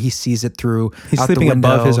store owner, and he sees it through. He's out the sleeping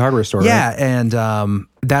above window. his hardware store, Yeah, right? and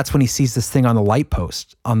that's when he sees this thing on the light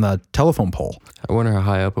post on the telephone pole. I wonder how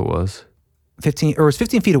high up it was. 15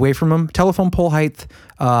 feet away from him. Telephone pole height.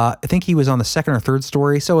 I think he was on the 2nd or 3rd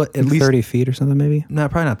story. So at least 30 feet or something, maybe? No,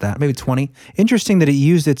 probably not that. Maybe 20. Interesting that it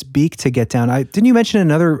used its beak to get down. Didn't you mention in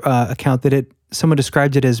another account that someone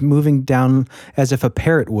described it as moving down as if a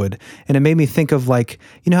parrot would? And it made me think of, like,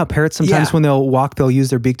 you know how parrots sometimes Yeah. when they'll walk, they'll use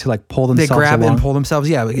their beak to like pull They themselves grab along. and pull themselves.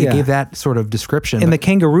 Yeah, it gave that sort of description. And the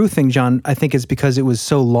kangaroo thing, John, I think is because it was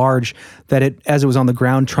so large that as it was on the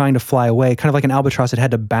ground trying to fly away, kind of like an albatross, it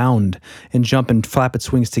had to bound and jump and flap its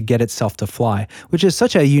wings to get itself to fly, which is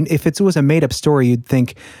such if it was a made up story, you'd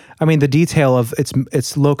think, I mean, the detail of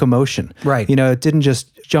its locomotion. Right. You know, it didn't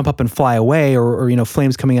just jump up and fly away or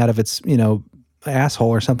flames coming out of its, asshole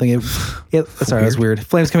or something. Sorry, that was weird.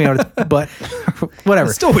 Flames coming out of its butt. Whatever.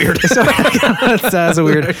 It's still weird. That's a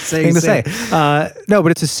weird thing to say. No,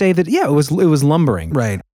 but it's to say that, yeah, it was lumbering.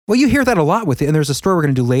 Right. Well, you hear that a lot with it. And there's a story we're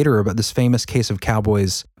going to do later about this famous case of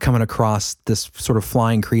cowboys coming across this sort of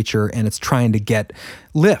flying creature, and it's trying to get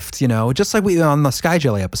lift, just like we on the Sky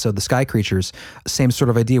Jelly episode, the sky creatures, same sort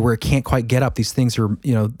of idea where it can't quite get up. These things are,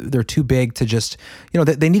 they're too big to just,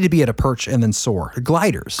 they need to be at a perch and then soar.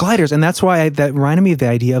 Gliders. And that's why that reminded me of the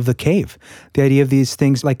idea of the cave. The idea of these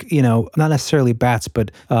things like, not necessarily bats,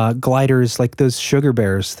 but gliders, like those sugar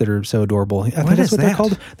bears that are so adorable. I think that's is what they're that?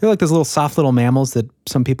 called. They're like those little soft little mammals that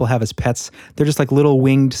some people have as pets. They're just like little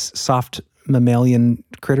winged, soft mammalian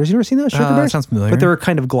critters. You ever seen those sugar That bears? sounds familiar. But they're a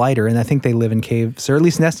kind of glider, and I think they live in caves, or at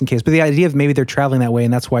least nest in caves. But the idea of maybe they're traveling that way,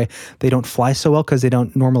 and that's why they don't fly so well, because they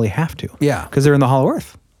don't normally have to. Yeah. Because they're in the Hollow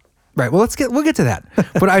Earth. Right. Well, we'll get to that.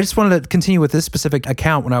 But I just wanted to continue with this specific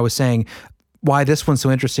account when I was saying why this one's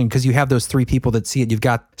so interesting, because you have those 3 people that see it. You've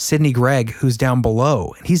got Sidney Gregg, who's down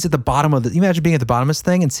below, and he's at the bottom of you imagine being at the bottom of this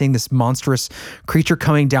thing and seeing this monstrous creature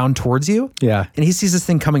coming down towards you. Yeah. And he sees this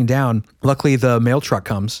thing coming down. Luckily, the mail truck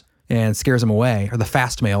comes and scares him away, or the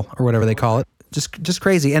fast mail, or whatever they call it. Just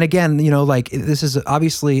crazy. And again, like this is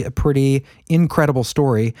obviously a pretty incredible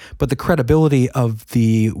story, but the credibility of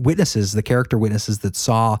the witnesses, the character witnesses that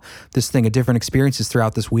saw this thing at different experiences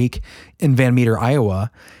throughout this week in Van Meter,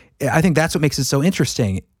 Iowa, I think that's what makes it so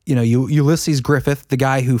interesting. Ulysses Griffith, the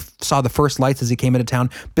guy who saw the first lights as he came into town,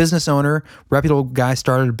 business owner, reputable guy,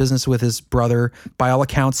 started a business with his brother. By all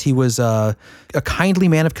accounts, he was a kindly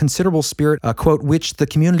man of considerable spirit, quote, which the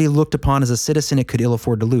community looked upon as a citizen it could ill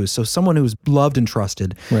afford to lose. So someone who was loved and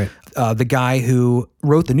trusted. Right. The guy who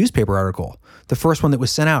wrote the newspaper article, the first one that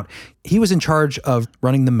was sent out, he was in charge of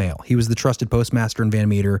running the mail. He was the trusted postmaster in Van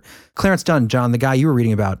Meter. Clarence Dunn, John, the guy you were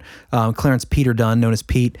reading about, Clarence Peter Dunn, known as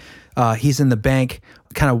Pete, he's in the bank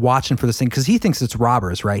kind of watching for this thing because he thinks it's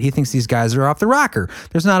robbers, right? He thinks these guys are off the rocker.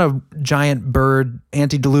 There's not a giant bird,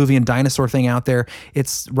 antediluvian dinosaur thing out there.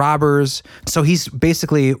 It's robbers. So he's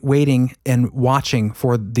basically waiting and watching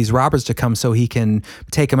for these robbers to come so he can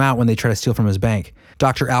take them out when they try to steal from his bank.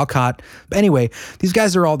 Dr. Alcott. Anyway,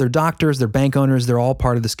 they're doctors, they're bank owners, they're all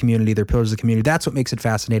part of this community, they're pillars of the community. That's what makes it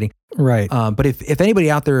fascinating. Right. But if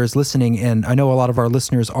anybody out there is listening, and I know a lot of our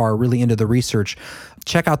listeners are really into the research,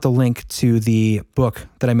 check out the link to the book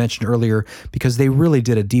that I mentioned earlier, because they really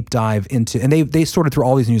did a deep dive into, and they sorted through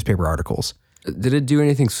all these newspaper articles. Did it do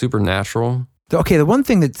anything supernatural? Okay, the one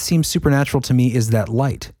thing that seems supernatural to me is that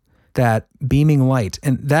light, that beaming light,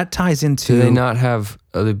 and that ties into... Do they not have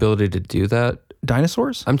the ability to do that?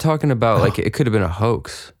 Dinosaurs? I'm talking about like it could have been a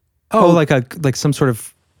hoax. Oh, like some sort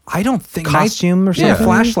of I don't think costume or something. Yeah,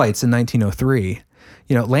 flashlights in 1903.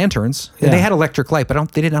 Lanterns. Yeah. They had electric light, but I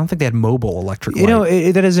don't think they had mobile electric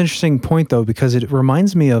light. That is an interesting point though, because it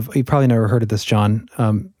reminds me of, you probably never heard of this, John,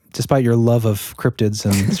 despite your love of cryptids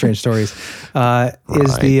and strange stories,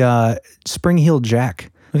 is the Spring-Heeled Jack. I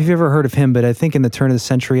don't know if you've ever heard of him, but I think in the turn of the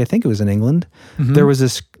century, I think it was in England, there was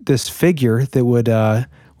this figure that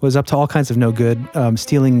was up to all kinds of no good,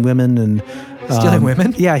 stealing women and... Stealing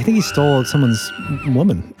women? Yeah, I think he stole someone's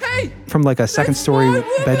woman from like a second-story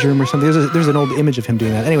bedroom or something. There's an old image of him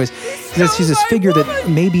doing that. Anyways, he's this figure that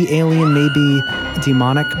may be alien, may be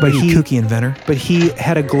demonic, but maybe kooky inventor. But he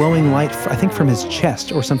had a glowing light, I think, from his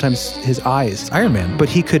chest or sometimes his eyes. It's Iron Man. But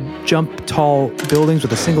he could jump tall buildings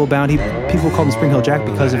with a single bound. People called him Spring-Heeled Jack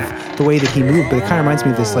because of the way that he moved. But it kind of reminds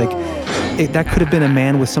me of this, that could have been a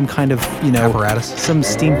man with some kind of, apparatus, some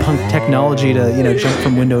steampunk technology to, jump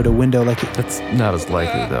from window to window. That's not as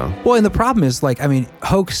likely though. Well, and the problem is,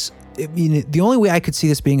 hoax. The only way I could see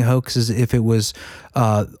this being a hoax is if it was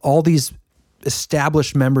all these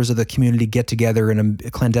established members of the community get together in a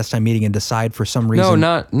clandestine meeting and decide for some reason.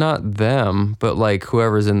 No, not them, but like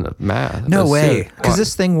whoever's in the math. No way, because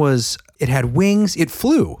this thing it had wings, it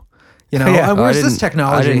flew. Yeah. Where's this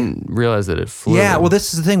technology? I didn't realize that it flew. Yeah, well,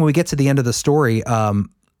 this is the thing. When we get to the end of the story,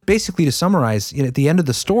 basically to summarize, at the end of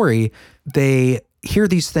the story, they hear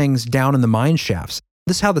these things down in the mine shafts.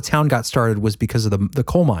 This is how the town got started, was because of the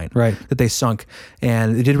coal mine that they sunk.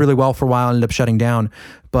 And it did really well for a while, ended up shutting down.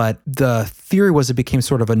 But the theory was it became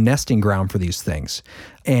sort of a nesting ground for these things.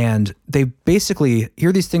 And they basically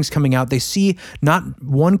hear these things coming out. They see not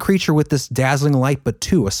one creature with this dazzling light, but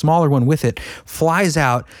two, a smaller one with it, flies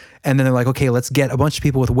out. And then they're like, okay, let's get a bunch of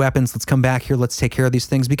people with weapons. Let's come back here. Let's take care of these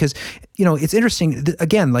things. Because, it's interesting,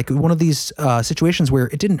 again, like one of these situations where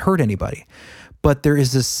it didn't hurt anybody. But there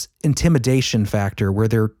is this intimidation factor where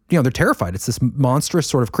they're terrified. It's this monstrous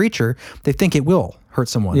sort of creature. They think it will hurt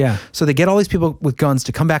someone. Yeah. So they get all these people with guns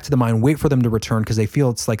to come back to the mine, wait for them to return because they feel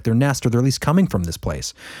it's like their nest, or they're at least coming from this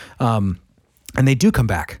place. And they do come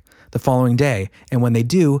back the following day. And when they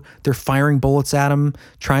do, they're firing bullets at them,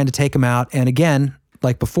 trying to take them out. And again,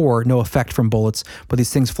 like before, no effect from bullets, but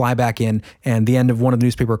these things fly back in. And the end of one of the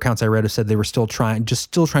newspaper accounts I read said they were still trying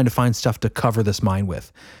to find stuff to cover this mine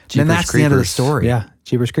with. And that's the end of the story. Yeah,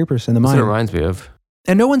 Jeepers Creepers in the mine. That's what it reminds me of.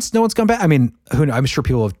 And no one's come back. I mean, I'm sure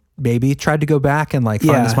people have maybe tried to go back and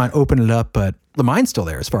find this mine, open it up, but the mine's still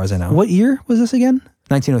there as far as I know. What year was this again?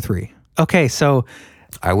 1903. Okay, so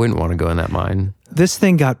I wouldn't want to go in that mine. This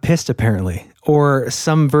thing got pissed apparently, or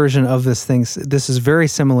some version of this thing. This is very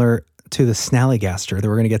similar to the Snallygaster that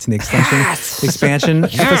we're going to get to in the expansion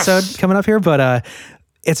episode coming up here, but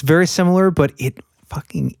it's very similar, but it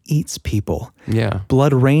fucking eats people. Yeah.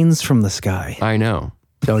 Blood rains from the sky. I know.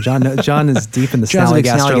 So John is deep in the John's a big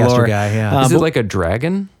Snallygaster lore. guy, yeah. Is it like a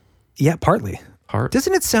dragon? Yeah, partly.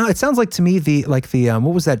 Doesn't it sound? It sounds like to me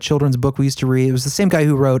what was that children's book we used to read? It was the same guy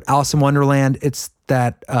who wrote Alice in Wonderland. It's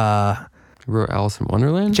that Who wrote Alice in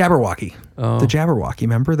Wonderland? Jabberwocky. Oh. The Jabberwocky.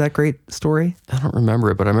 Remember that great story? I don't remember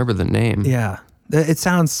it, but I remember the name. Yeah, it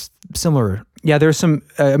sounds similar Yeah, there's some.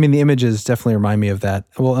 I mean, the images definitely remind me of that.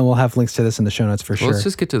 We'll have links to this in the show notes for sure. Let's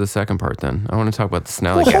just get to the second part then. I want to talk about the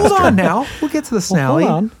Snallygaster. Well, hold on now. We'll get to the Snally.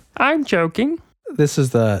 Hold on. I'm joking. This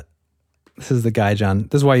is the guy, John.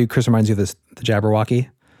 This is why Chris reminds you of the Jabberwocky.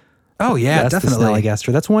 Oh yeah, That's definitely. the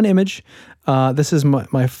Snallygaster. That's one image. This is one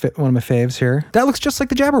of my faves here. That looks just like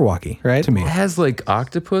the Jabberwocky, Right. To me. It has like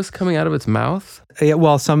octopus coming out of its mouth. Yeah,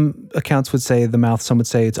 well, some accounts would say the mouth. Some would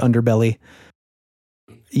say it's underbelly.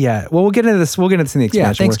 Yeah. Well, we'll get into this. We'll get into this in the expansion.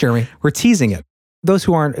 Yeah, thanks, We're- Jeremy. We're teasing it. Those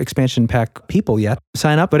who aren't expansion pack people yet,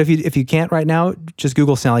 sign up. But if you can't right now, just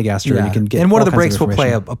Google Snallygaster and you can get. And one of all the breaks kinds will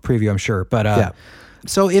play a information. preview, I'm sure. But Yeah.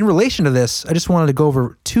 So in relation to this, I just wanted to go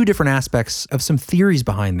over two different aspects of some theories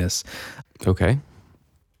behind this. Okay.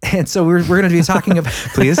 And so we're going to be talking about.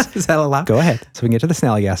 Please. Is that allowed? Go ahead. So we can get to the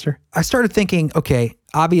Snallygaster. I started thinking, okay,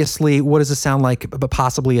 obviously, what does this sound like? But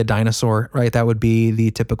possibly a dinosaur, right? That would be the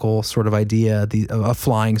typical sort of idea, a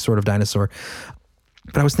flying sort of dinosaur.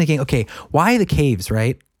 But I was thinking, okay, why the caves,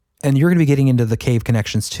 right? And you're going to be getting into the cave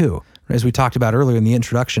connections too, as we talked about earlier in the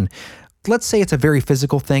introduction. Let's say it's a very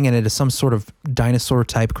physical thing and it is some sort of dinosaur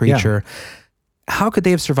type creature. How could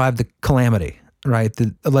they have survived the calamity, right?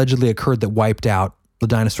 That allegedly occurred that wiped out the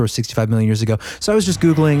dinosaurs 65 million years ago. So I was just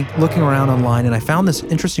Googling, looking around online, and I found this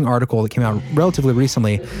interesting article that came out relatively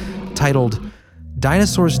recently titled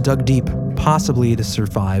Dinosaurs Dug Deep, Possibly to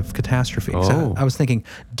Survive Catastrophe. So I was thinking,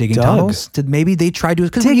 digging tunnels? Did maybe they tried to...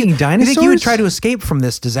 Digging You think you would dinosaurs? try to escape from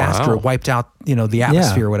this disaster, Wow. wiped out, the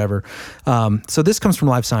atmosphere or whatever. So this comes from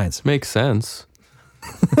Live Science. Makes sense.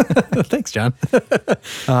 Thanks, John.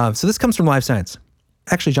 So this comes from Live Science.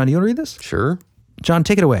 Actually, John, do you want to read this? Sure. John,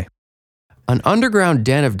 take it away. An underground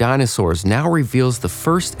den of dinosaurs now reveals the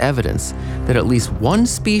first evidence that at least one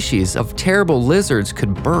species of terrible lizards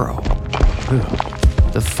could burrow.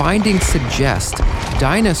 The findings suggest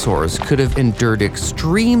dinosaurs could have endured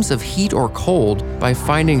extremes of heat or cold by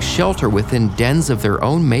finding shelter within dens of their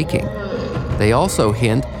own making. They also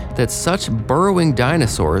hint that such burrowing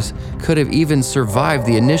dinosaurs could have even survived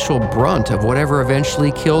the initial brunt of whatever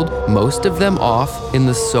eventually killed most of them off in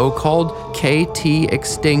the so-called KT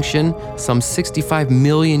extinction some 65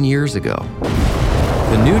 million years ago.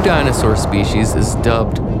 The new dinosaur species is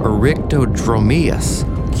dubbed Eryctodromeus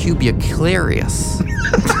cubicularius.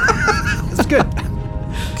 That's good.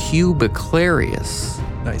 Cubicularius.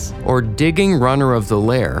 Nice. Or digging runner of the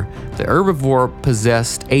lair, the herbivore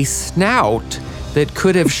possessed a snout that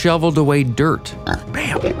could have shoveled away dirt.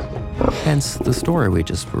 Bam! Hence the story we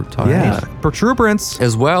just were talking about. Protuberance.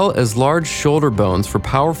 As well as large shoulder bones for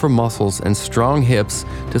powerful muscles and strong hips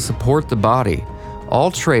to support the body,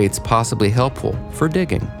 all traits possibly helpful for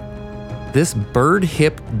digging. This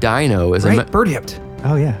bird-hipped dino is Right, bird-hipped.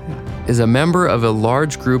 Oh, yeah. is a member of a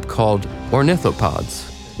large group called ornithopods,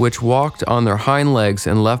 which walked on their hind legs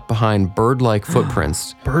and left behind bird-like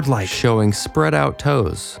footprints, Bird-like. showing spread-out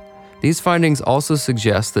toes. These findings also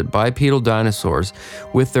suggest that bipedal dinosaurs,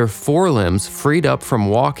 with their forelimbs freed up from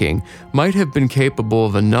walking, might have been capable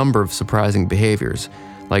of a number of surprising behaviors,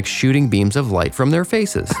 like shooting beams of light from their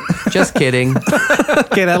faces. Just kidding.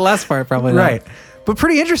 Okay, that last part probably not. Right. But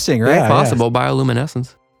pretty interesting, right? Yeah. Possible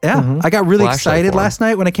bioluminescence. Yeah, I got really Flashlight excited form. last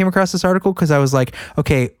night when I came across this article because I was like,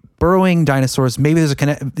 okay, burrowing dinosaurs, maybe there's a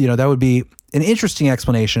that would be an interesting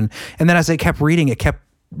explanation. And then as I kept reading, it kept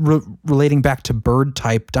relating back to bird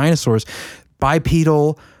type dinosaurs,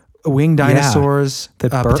 bipedal winged dinosaurs,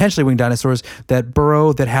 potentially winged dinosaurs that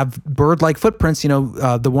burrow, that have bird-like footprints.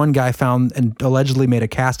 The one guy found and allegedly made a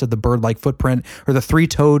cast of the bird-like footprint or the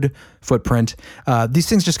three-toed footprint. These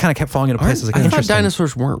things just kind of kept falling into place. I thought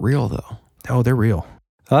dinosaurs weren't real, though. Oh, they're real.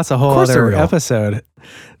 Well, that's a whole course they're other real. episode.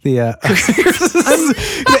 The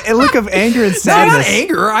look of anger and sadness. Not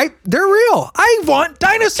anger. They're real. I want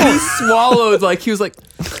dinosaurs. Swallowed, like he was like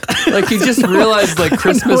he just realized like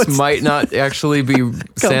Christmas might not actually be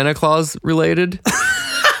Santa Claus related.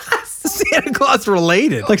 Santa Claus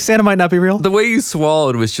related. Like Santa might not be real. The way you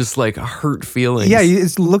swallowed was just like hurt feelings. Yeah,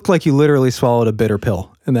 it looked like you literally swallowed a bitter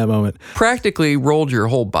pill in that moment. Practically rolled your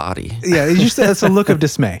whole body. Yeah, it's a look of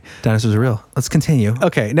dismay. Dinosaurs are real. Let's continue.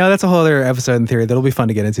 Okay, no, that's a whole other episode in theory that'll be fun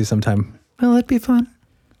to get into sometime. Well, that'd be fun.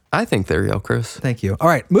 I think they're real, Chris. Thank you. All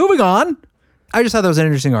right, moving on. I just thought that was an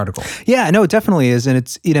interesting article. Yeah, no, it definitely is. And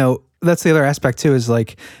it's, that's the other aspect too, is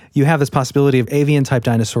like you have this possibility of avian type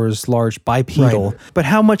dinosaurs, large bipedal, but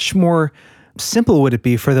how much more simple would it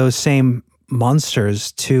be for those same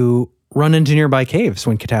monsters to run into nearby caves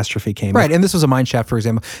when catastrophe came? Right, and this was a mine shaft, for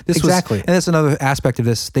example. Exactly. And that's another aspect of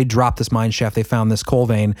this. They dropped this mine shaft. They found this coal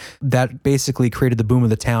vein that basically created the boom of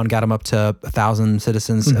the town, got them up to 1,000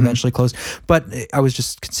 citizens, eventually closed. But I was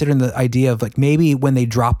just considering the idea of like maybe when they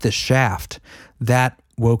dropped this shaft, that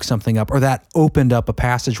woke something up, or that opened up a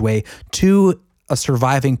passageway to a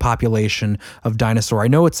surviving population of dinosaur. I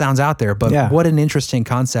know it sounds out there, but what an interesting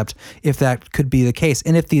concept if that could be the case.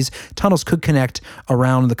 And if these tunnels could connect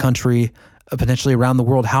around the country, potentially around the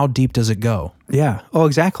world, how deep does it go? Yeah. Oh,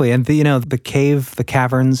 exactly. And the cave, the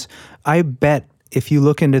caverns, I bet if you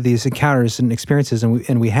look into these encounters and experiences,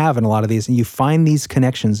 and we have in a lot of these, and you find these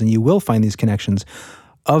connections, and you will find these connections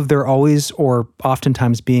of there always or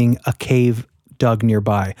oftentimes being a cave dug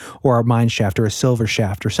nearby, or a mine shaft, or a silver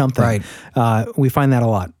shaft, or something. Right. We find that a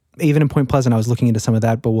lot. Even in Point Pleasant, I was looking into some of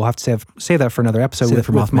that, but we'll have to save that for another episode with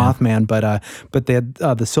Mothman. But they had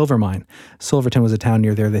the silver mine. Silverton was a town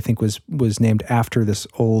near there. They think was named after this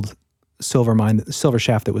old silver mine, silver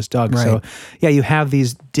shaft that was dug. Right. So yeah, you have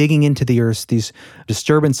these digging into the earth, these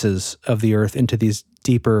disturbances of the earth into these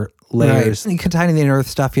deeper layers. Right. Containing the Earth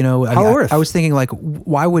stuff, Earth. I was thinking, like,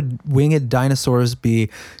 why would winged dinosaurs be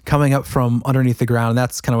coming up from underneath the ground? And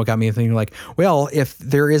that's kind of what got me thinking, like, well, if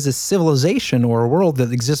there is a civilization or a world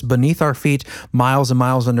that exists beneath our feet, miles and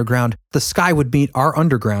miles underground, the sky would meet our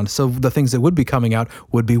underground. So the things that would be coming out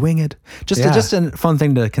would be winged. Just a fun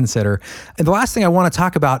thing to consider. And the last thing I want to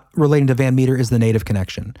talk about relating to Van Meter is the Native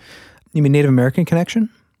connection. You mean Native American connection?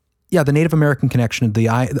 Yeah, the Native American connection,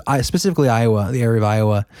 specifically Iowa, the area of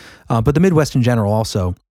Iowa, but the Midwest in general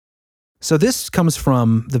also. So this comes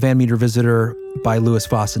from The Van Meter Visitor by Lewis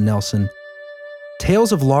Voss and Nelson.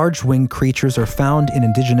 Tales of large winged creatures are found in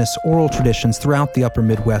indigenous oral traditions throughout the upper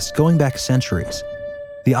Midwest going back centuries.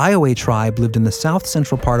 The Iowa tribe lived in the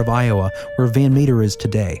south-central part of Iowa where Van Meter is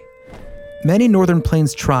today. Many Northern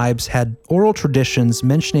Plains tribes had oral traditions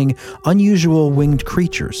mentioning unusual winged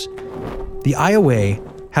creatures. The Iowa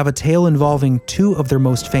have a tale involving two of their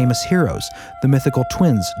most famous heroes, the mythical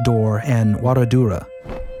twins, Dor and Waradura.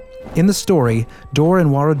 In the story, Dor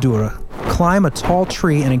and Waradura climb a tall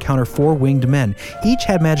tree and encounter four winged men. Each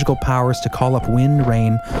had magical powers to call up wind,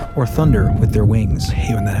 rain, or thunder with their wings. I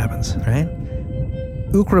hate when that happens. Right?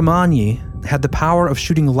 Ukramanyi had the power of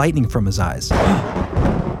shooting lightning from his eyes.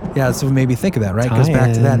 Yeah, so maybe think of that, right? It goes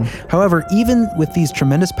back to that. However, even with these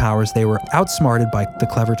tremendous powers, they were outsmarted by the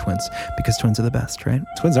clever twins, because twins are the best, right?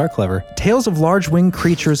 Twins are clever. Tales of large winged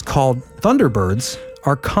creatures called thunderbirds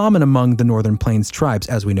are common among the Northern Plains tribes,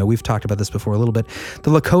 as we know. We've talked about this before a little bit.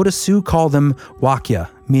 The Lakota Sioux call them Wakya,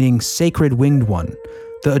 meaning sacred winged one.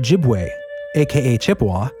 The Ojibwe, aka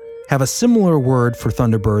Chippewa, have a similar word for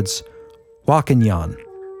thunderbirds, Wakanyan.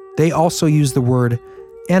 They also use the word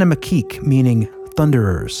Animakik, meaning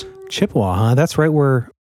thunderers. Chippewa, huh? That's right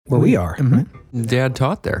where we are. Mm-hmm. Dad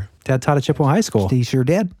taught there. Dad taught at Chippewa High School. He sure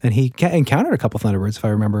did. And he encountered a couple thunderbirds, if I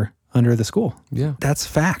remember, under the school. Yeah. That's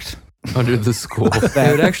fact. Under the school.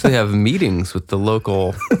 They would actually have meetings with the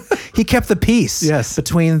local... He kept the peace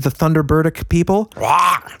between the Thunderbirdic people.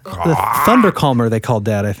 The Thunder Calmer, they called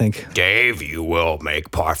Dad, I think. Dave, you will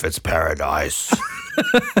make Parfit's Paradise.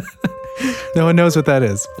 No one knows what that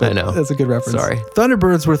is. I know. That's a good reference. Sorry.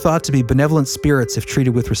 Thunderbirds were thought to be benevolent spirits if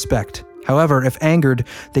treated with respect. However, if angered,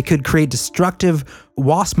 they could create destructive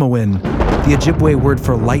wasmawin, the Ojibwe word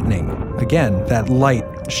for lightning. Again, that light,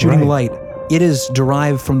 shooting light. It is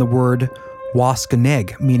derived from the word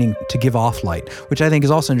waskaneg, meaning to give off light, which I think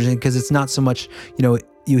is also interesting because it's not so much,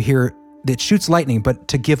 you hear that shoots lightning, but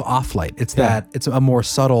to give off light. It's that, it's a more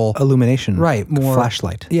subtle illumination. Right. More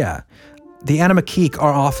flashlight. Yeah. The Animakik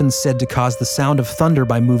are often said to cause the sound of thunder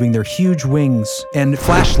by moving their huge wings and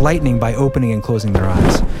flash lightning by opening and closing their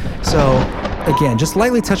eyes. So, again, just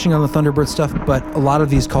lightly touching on the Thunderbird stuff, but a lot of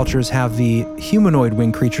these cultures have the humanoid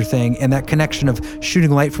winged creature thing and that connection of shooting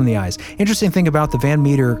light from the eyes. Interesting thing about the Van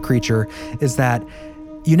Meter creature is that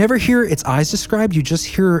you never hear its eyes described. You just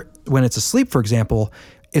hear when it's asleep, for example,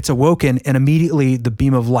 it's awoken and immediately the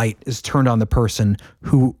beam of light is turned on the person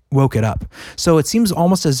who woke it up. So it seems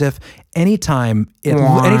almost as if anytime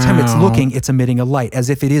it's looking, it's emitting a light, as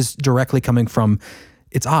if it is directly coming from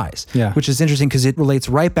its eyes, which is interesting because it relates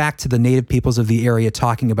right back to the native peoples of the area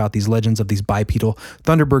talking about these legends of these bipedal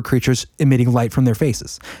thunderbird creatures emitting light from their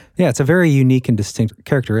faces. Yeah, it's a very unique and distinct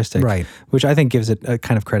characteristic, right? Which I think gives it a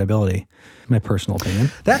kind of credibility, my personal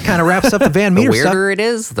opinion. That kind of wraps up the Van Meter stuff. The weirder it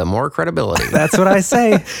is, the more credibility. That's what I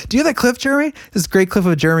say. Do you have that clip, Jeremy? This great clip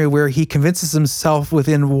of Jeremy where he convinces himself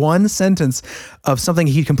within one sentence of something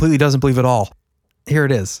he completely doesn't believe at all. Here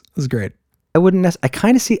it is. This is great. I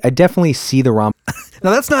definitely see the romp. Now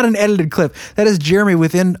that's not an edited clip. That is Jeremy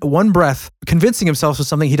within one breath convincing himself of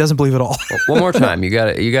something he doesn't believe at all. One more time. You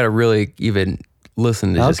got to really even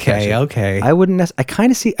listen to just catch it. Okay.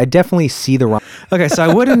 I definitely see the wrong. Okay, so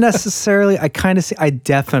I wouldn't necessarily. I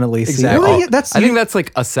definitely see. Exactly. Really? I think that's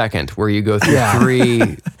like a second where you go through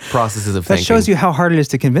 3 processes of That thinking. shows you how hard it is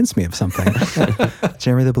to convince me of something.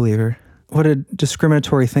 Jeremy the Believer. What a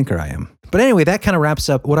discriminatory thinker I am. But anyway, that kind of wraps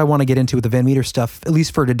up what I want to get into with the Van Meter stuff, at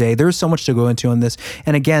least for today. There's so much to go into on this.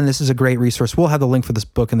 And again, this is a great resource. We'll have the link for this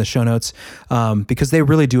book in the show notes because they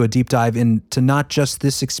really do a deep dive into not just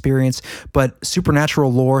this experience, but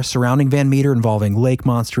supernatural lore surrounding Van Meter involving lake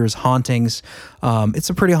monsters, hauntings. It's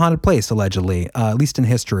a pretty haunted place, allegedly, at least in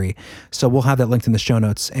history. So we'll have that linked in the show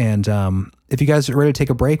notes. And if you guys are ready to take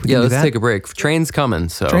a break, we can do let's that. take a break. Train's coming.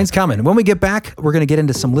 Train's coming. When we get back, we're going to get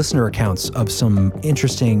into some listener accounts of some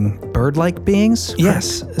interesting bird-like beings.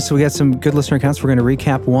 Yes. So we got some good listener accounts. We're going to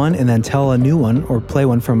recap one and then tell a new one or play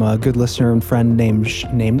one from a good listener and friend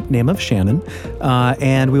named name of Shannon.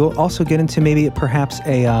 And we will also get into maybe perhaps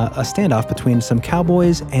a standoff between some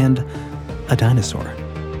cowboys and a dinosaur.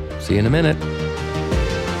 See you in a minute.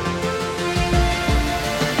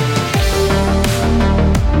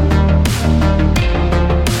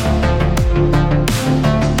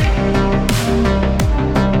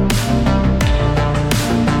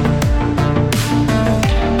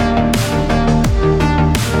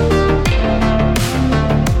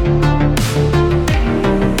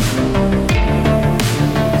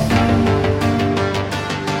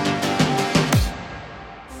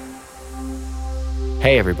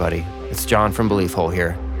 Hey everybody, it's John from Belief Hole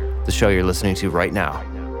here, the show you're listening to right now.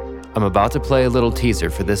 I'm about to play a little teaser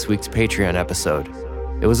for this week's Patreon episode.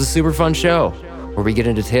 It was a super fun show, where we get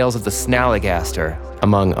into tales of the Snallygaster,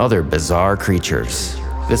 among other bizarre creatures.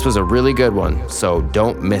 This was a really good one, so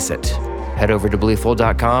don't miss it. Head over to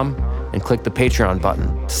beliefhole.com and click the Patreon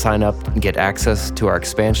button to sign up and get access to our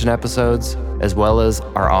expansion episodes, as well as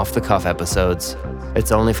our off-the-cuff episodes.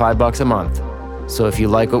 It's only $5 a month, so if you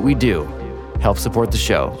like what we do, help support the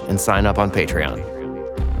show and sign up on Patreon.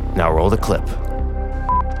 Now roll the clip.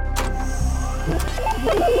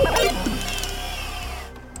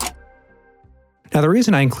 Now, the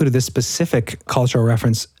reason I included this specific cultural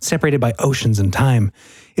reference, separated by oceans and time,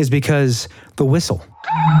 is because the whistle.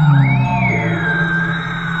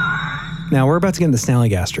 Now, we're about to get into the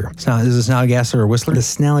Snallygaster. Is the Snallygaster a whistler? The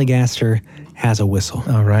Snallygaster has a whistle.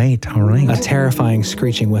 All right. A terrifying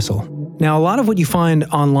screeching whistle. Now, a lot of what you find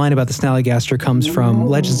online about the Snallygaster comes from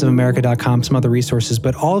legendsofamerica.com, some other resources,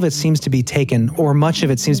 but all of it seems to be taken, or much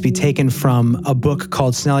of it seems to be taken from a book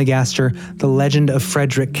called Snallygaster, The Legend of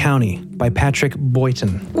Frederick County by Patrick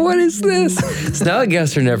Boyton. What is this?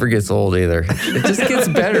 Snallygaster never gets old either. It just gets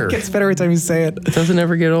better. It gets better every time you say it. It doesn't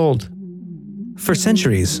ever get old. For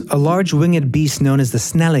centuries, a large winged beast known as the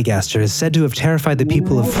Snallygaster is said to have terrified the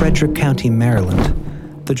people of Frederick County, Maryland.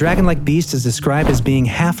 The dragon-like beast is described as being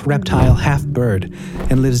half reptile, half bird,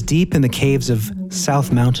 and lives deep in the caves of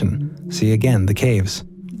South Mountain. See again, the caves.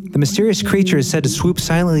 The mysterious creature is said to swoop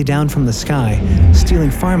silently down from the sky,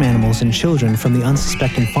 stealing farm animals and children from the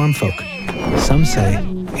unsuspecting farm folk. Some say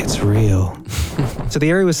it's real. So the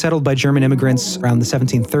area was settled by German immigrants around the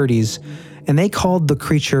 1730s, and they called the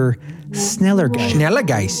creature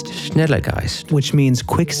Schnellergeist. Schnellergeist. Which means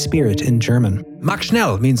quick spirit in German. Mach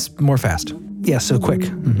schnell means more fast. Yeah, so quick.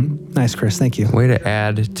 Mm-hmm. Nice, Chris. Thank you. Way to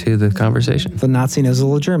add to the conversation. The Nazi knows a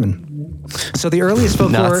little German. So the earliest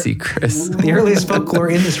folklore... Nazi Chris. The earliest folklore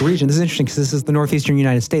in this region, this is interesting because this is the northeastern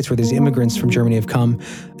United States where these immigrants from Germany have come.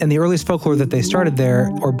 And the earliest folklore that they started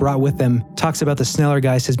there or brought with them talks about the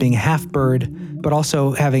Snellergeist as being half bird, but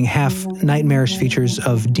also having half nightmarish features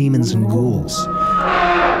of demons and ghouls.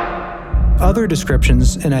 Other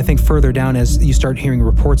descriptions, and I think further down as you start hearing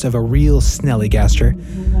reports of a real Snallygaster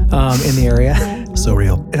in the area. So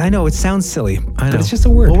real. And I know it sounds silly, I know. but it's just a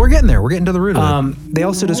word. Well, we're getting there. We're getting to the root of it. They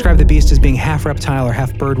also describe the beast as being half reptile or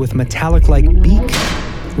half bird with metallic-like beak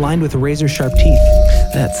lined with razor-sharp teeth.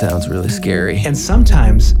 That sounds really scary. And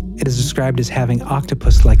sometimes it is described as having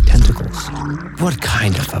octopus-like tentacles. What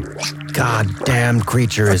kind of a goddamn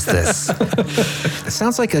creature is this? It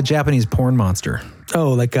sounds like a Japanese porn monster.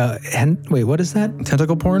 Oh, like a wait, what is that?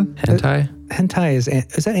 Tentacle porn? Hentai? Hentai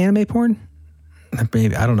is that anime porn?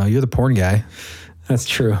 Maybe. I don't know. You're the porn guy. That's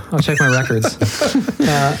true. I'll check my records.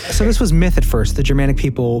 So this was myth at first. The Germanic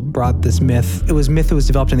people brought this myth. It was myth that was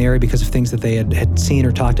developed in the area because of things that they had seen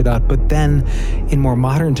or talked about. But then in more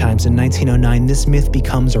modern times, in 1909, this myth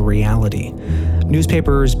becomes a reality.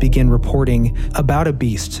 Newspapers begin reporting about a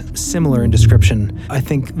beast, similar in description. I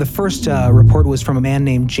think the first report was from a man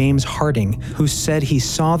named James Harding, who said he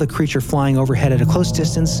saw the creature flying overhead at a close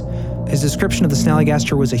distance. His description of the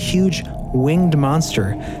Snallygaster was a huge winged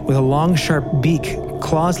monster with a long, sharp beak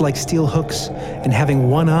claws like steel hooks, and having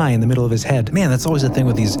one eye in the middle of his head. Man, that's always the thing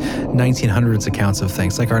with these 1900s accounts of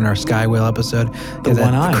things, like in our Sky Whale episode. The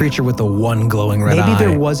one eye. Creature with the one glowing red eye. Maybe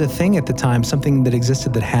there was a thing at the time, something that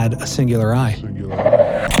existed that had a singular eye.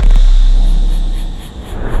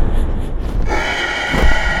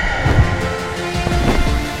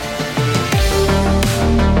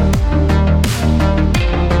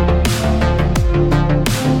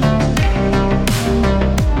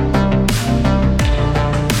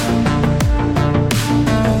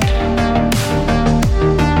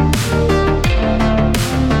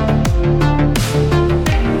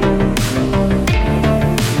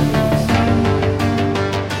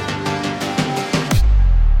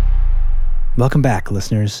 Welcome back,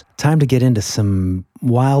 listeners. Time to get into some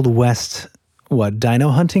Wild West, dino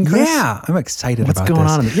hunting, Chris? Yeah, I'm excited What's about going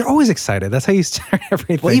this. on? You're always excited. That's how you start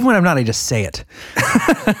everything. Well, even when I'm not, I just say it.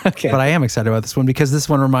 Okay. But I am excited about this one because this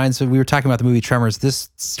one reminds me, we were talking about the movie Tremors. This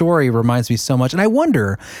story reminds me so much. And I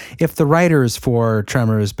wonder if the writers for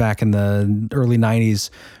Tremors back in the early 90s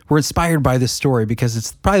were inspired by this story because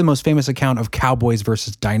it's probably the most famous account of cowboys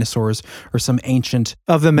versus dinosaurs or some ancient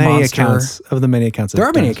Of the many monster. accounts. There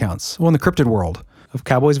are many accounts. Well, in the cryptid world. of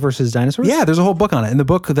cowboys versus dinosaurs. Yeah, there's a whole book on it. And the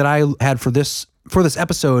book that I had for this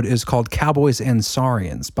episode is called Cowboys and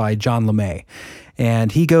Saurians by John LeMay.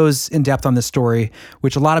 And he goes in depth on this story,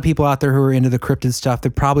 which a lot of people out there who are into the cryptid stuff,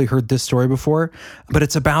 they've probably heard this story before. But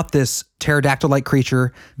it's about this pterodactyl-like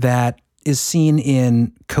creature that is seen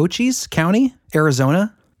in Cochise County,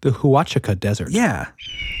 Arizona. The Huachuca Desert. Yeah.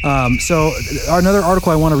 So another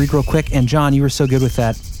article I want to read real quick. And John, you were so good with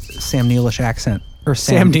that Sam Neill-ish accent. Or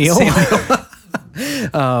Sam Neill?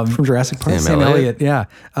 From Jurassic Park. Sam Elliott, yeah.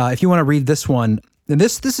 If you want to read this one, and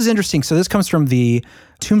this is interesting. So this comes from the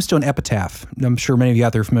Tombstone Epitaph. I'm sure many of you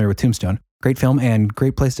out there are familiar with Tombstone. Great film and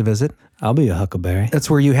great place to visit. I'll be a huckleberry. That's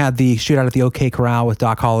where you had the shootout at the OK Corral with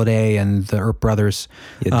Doc Holliday and the Earp brothers.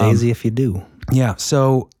 Yeah, Daisy if you do. Yeah,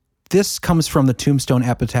 so this comes from the Tombstone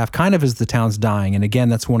Epitaph, kind of as the town's dying. And again,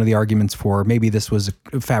 that's one of the arguments for maybe this was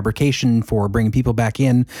a fabrication for bringing people back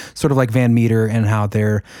in, sort of like Van Meter and how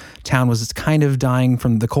their town was kind of dying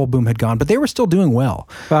from the coal boom had gone, but they were still doing well.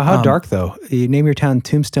 Wow, how dark though. You name your town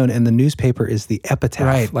Tombstone and the newspaper is the epitaph,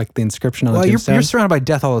 right? Like the inscription on the Well, tombstone. you're surrounded by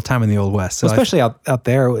death all the time in the Old West. So well, especially out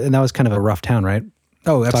there, and that was kind of a rough town, right?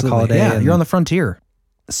 Oh, absolutely. Doc Holliday Yeah, and- you're on the frontier.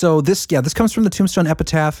 So this comes from the Tombstone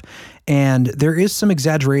Epitaph, and there is some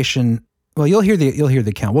exaggeration. Well, you'll hear the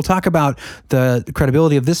account. We'll talk about the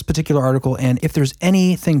credibility of this particular article and if there's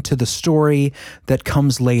anything to the story that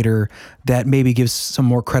comes later that maybe gives some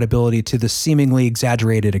more credibility to the seemingly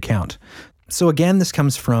exaggerated account. So again, this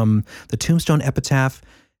comes from the Tombstone Epitaph.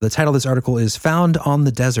 The title of this article is Found on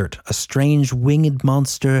the Desert, a strange winged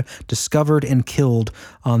monster discovered and killed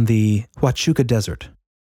on the Huachuca Desert.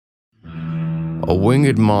 A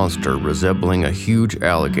winged monster resembling a huge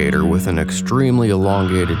alligator with an extremely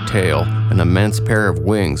elongated tail, an immense pair of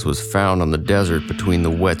wings, was found on the desert between the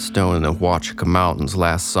Whetstone and the Huachuca Mountains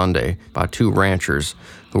last Sunday by two ranchers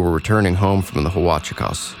who were returning home from the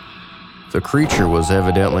Huachucas. The creature was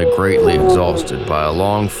evidently greatly exhausted by a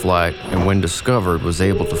long flight and when discovered was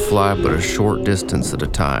able to fly but a short distance at a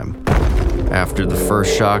time. After the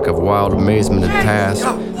first shock of wild amazement had passed,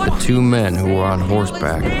 the two men who were on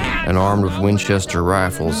horseback and armed with Winchester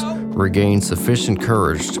rifles regained sufficient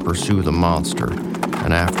courage to pursue the monster,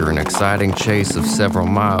 and after an exciting chase of several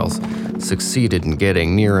miles, succeeded in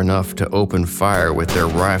getting near enough to open fire with their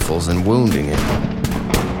rifles and wounding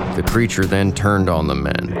it. The creature then turned on the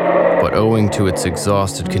men, but owing to its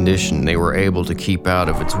exhausted condition, they were able to keep out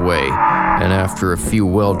of its way, and after a few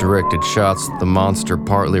well-directed shots, the monster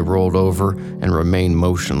partly rolled over and remained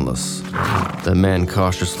motionless. The men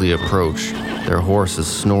cautiously approached, their horses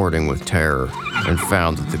snorting with terror, and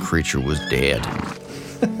found that the creature was dead.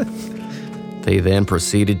 They then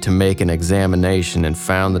proceeded to make an examination and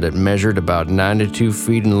found that it measured about 92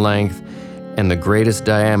 feet in length, and the greatest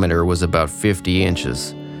diameter was about 50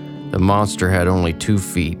 inches. The monster had only 2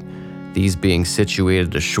 feet, these being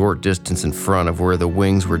situated a short distance in front of where the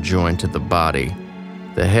wings were joined to the body.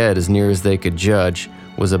 The head, as near as they could judge,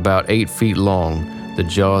 was about 8 feet long, the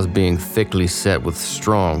jaws being thickly set with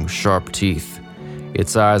strong, sharp teeth.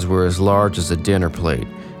 Its eyes were as large as a dinner plate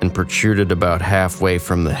and protruded about halfway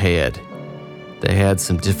from the head. They had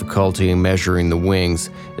some difficulty in measuring the wings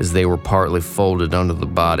as they were partly folded under the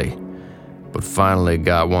body, but finally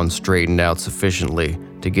got one straightened out sufficiently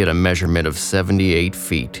to get a measurement of 78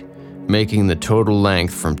 feet, making the total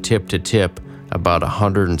length from tip to tip about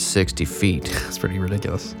 160 feet. That's pretty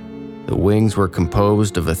ridiculous. The wings were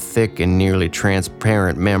composed of a thick and nearly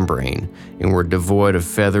transparent membrane and were devoid of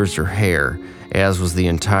feathers or hair, as was the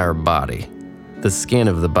entire body. The skin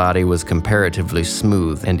of the body was comparatively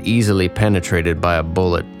smooth and easily penetrated by a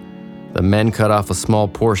bullet. The men cut off a small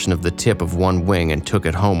portion of the tip of one wing and took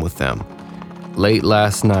it home with them. Late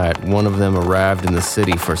last night, one of them arrived in the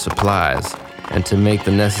city for supplies and to make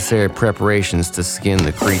the necessary preparations to skin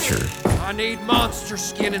the creature. I need monster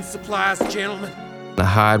skin and supplies, gentlemen. The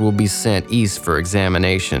hide will be sent east for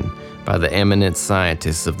examination by the eminent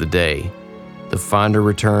scientists of the day. The finder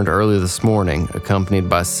returned early this morning, accompanied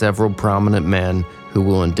by several prominent men who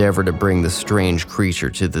will endeavor to bring the strange creature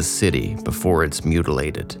to the city before it's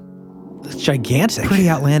mutilated. It's gigantic. Pretty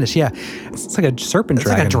outlandish, yeah. It's like a serpent It's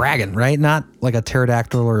dragon. like a dragon, right? Not like a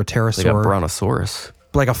pterodactyl or a pterosaur. Like a brontosaurus.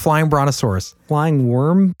 Like a flying brontosaurus. Flying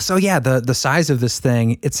worm. So yeah, the size of this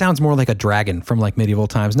thing, it sounds more like a dragon from like medieval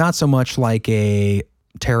times, not so much like a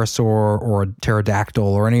pterosaur or a pterodactyl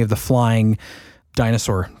or any of the flying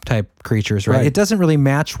dinosaur type creatures, right? It doesn't really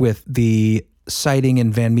match with the sighting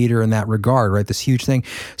in Van Meter in that regard, right? This huge thing.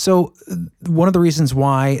 So one of the reasons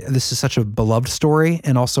why this is such a beloved story,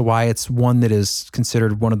 and also why it's one that is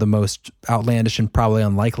considered one of the most outlandish and probably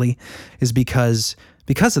unlikely, is because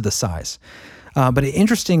of the size. But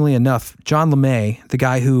interestingly enough, John LeMay, the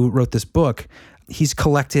guy who wrote this book, he's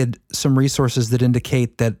collected some resources that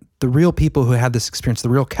indicate that the real people who had this experience, the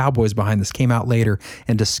real cowboys behind this, came out later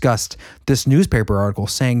and discussed this newspaper article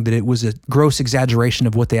saying that it was a gross exaggeration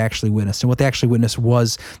of what they actually witnessed. And what they actually witnessed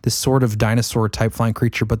was this sort of dinosaur type flying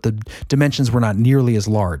creature, but the dimensions were not nearly as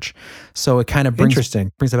large. So it kind of brings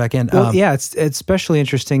it back in. Well, yeah, it's especially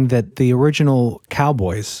interesting that the original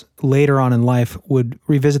cowboys later on in life would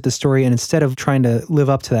revisit the story, and instead of trying to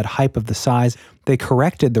live up to that hype of the size, they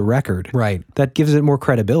corrected the record. Right. That gives it more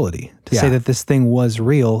credibility to say that this thing was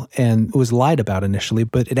real and was lied about initially,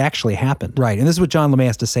 but it actually happened. Right. And this is what John LeMay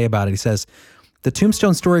has to say about it. He says, the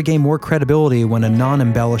Tombstone story gained more credibility when a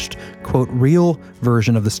non-embellished, quote, real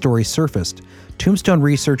version of the story surfaced. Tombstone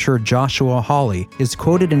researcher Joshua Hawley is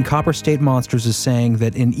quoted in Copper State Monsters as saying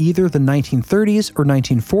that in either the 1930s or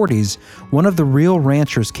 1940s, one of the real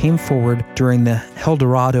ranchers came forward during the El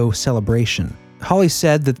Dorado celebration. Hawley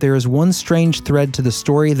said that there is one strange thread to the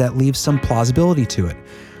story that leaves some plausibility to it.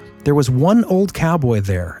 There was one old cowboy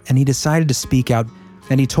there, and he decided to speak out,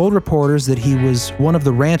 and he told reporters that he was one of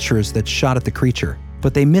the ranchers that shot at the creature.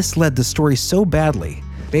 But they misled the story so badly.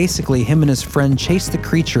 Basically, him and his friend chased the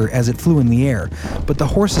creature as it flew in the air, but the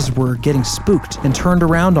horses were getting spooked and turned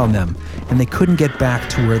around on them, and they couldn't get back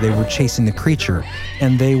to where they were chasing the creature,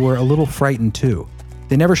 and they were a little frightened too.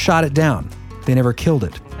 They never shot it down. They never killed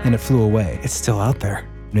it, and it flew away. It's still out there.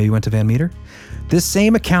 You know you went to Van Meter? This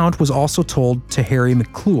same account was also told to Harry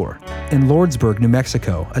McClure in Lordsburg, New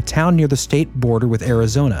Mexico, a town near the state border with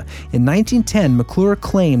Arizona. In 1910, McClure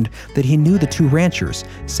claimed that he knew the two ranchers,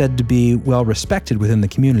 said to be well respected within the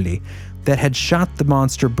community, that had shot the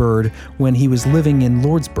monster bird when he was living in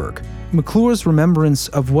Lordsburg. McClure's remembrance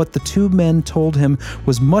of what the two men told him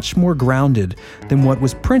was much more grounded than what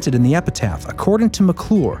was printed in the epitaph. According to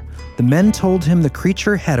McClure, the men told him the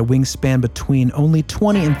creature had a wingspan between only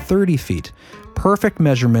 20 and 30 feet, perfect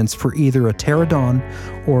measurements for either a pterodon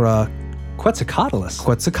or a Quetzalcoatlus.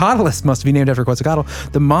 Quetzalcoatlus must be named after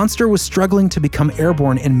Quetzalcoatl. The monster was struggling to become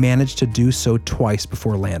airborne and managed to do so twice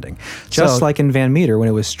before landing. Just like in Van Meter when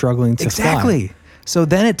it was struggling to fly. So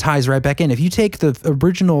then it ties right back in. If you take the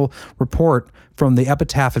original report from the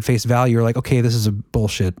epitaph at face value, you're like, okay, this is a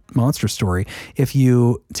bullshit monster story. If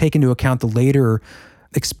you take into account the later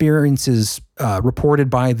experiences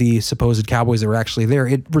reported by the supposed cowboys that were actually there,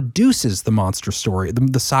 it reduces the monster story,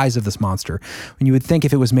 the size of this monster. When you would think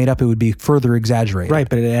if it was made up, it would be further exaggerated. Right,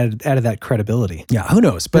 but it added that credibility. Yeah, who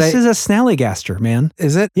knows? But this is a snallygaster, man.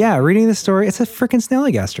 Is it? Yeah, reading the story, it's a freaking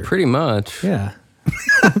snallygaster. Pretty much. Yeah,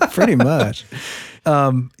 pretty much.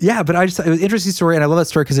 Yeah, but it was an interesting story, and I love that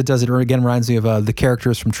story because it reminds me of the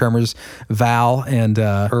characters from Tremors, Val and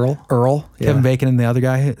Earl, Kevin Bacon, and the other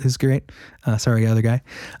guy who's great. Sorry, other guy.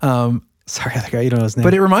 Sorry, other guy. You don't know his name.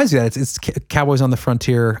 But it reminds me that it's cowboys on the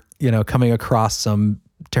frontier, coming across some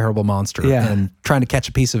terrible monster and trying to catch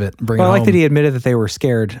a piece of it and bring it home. I like that he admitted that they were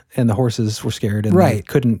scared and the horses were scared and they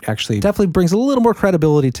couldn't actually. Definitely brings a little more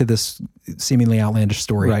credibility to this seemingly outlandish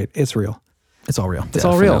story. Right, it's real. It's all real. It's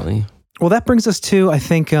all real. Well, that brings us to, I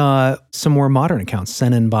think, some more modern accounts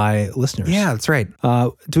sent in by listeners. Yeah, that's right.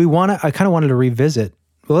 Do we want to? I kind of wanted to revisit.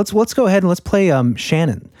 Well, let's go ahead and let's play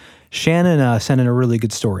Shannon. Shannon sent in a really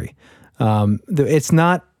good story. It's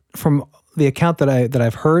not from the account that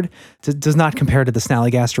I've heard. It does not compare to the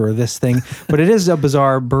snallygaster or this thing, but it is a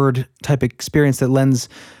bizarre bird type experience that lends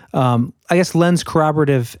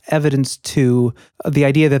corroborative evidence to the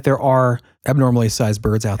idea that there are abnormally sized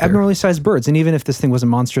birds out there. Abnormally sized birds. And even if this thing wasn't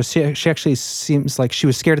monstrous, she actually seems like she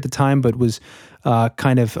was scared at the time, but was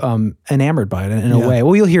kind of enamored by it in a way.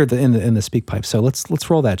 Well, you'll hear it in the speak pipe. So let's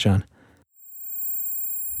roll that, John.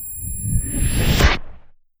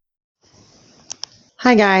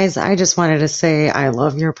 Hi guys, I just wanted to say I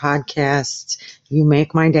love your podcast. You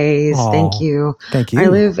make my days. Aw, Thank you. thank you. I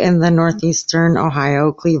live in the northeastern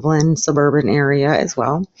Ohio, Cleveland suburban area as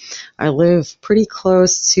well. I live pretty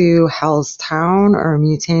close to Hellstown or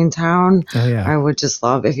Mutane Town. Oh, yeah. I would just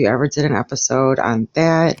love if you ever did an episode on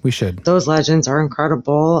that. We should. Those legends are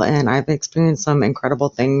incredible, and I've experienced some incredible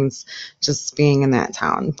things just being in that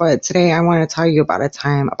town. But today I want to tell you about a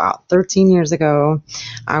time about 13 years ago.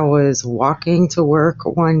 I was walking to work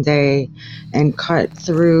one day and cut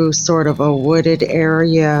through sort of a wooded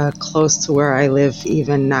area close to where I live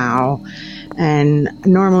even now. And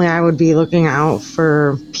normally I would be looking out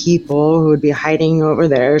for people who would be hiding over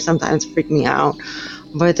there, sometimes freak me out.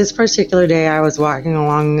 But this particular day I was walking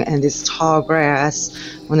along in this tall grass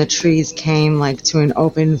when the trees came like to an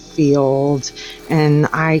open field, and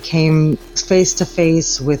I came face to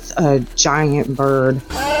face with a giant bird.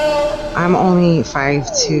 I'm only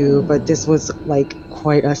 5'2", but this was like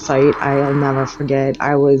quite a sight I'll never forget.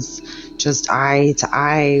 I was just eye to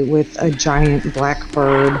eye with a giant black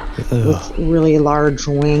bird with really large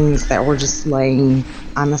wings that were just laying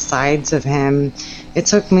on the sides of him. It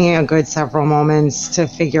took me a good several moments to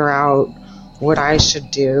figure out what I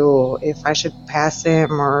should do, if I should pass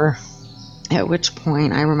him, or at which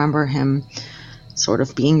point I remember him sort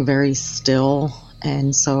of being very still,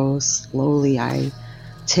 and so slowly I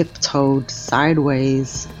tiptoed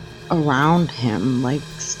sideways around him, like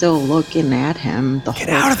still looking at him the whole time. Get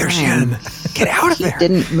out of there, Shannon. Get out of there. He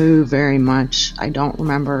didn't move very much. I don't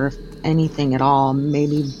remember anything at all,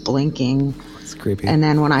 maybe blinking. It's creepy. And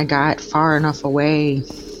then when I got far enough away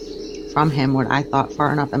from him, what I thought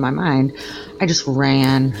far enough in my mind, I just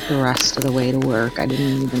ran the rest of the way to work. I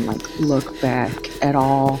didn't even like look back at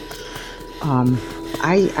all.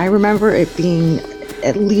 I remember it being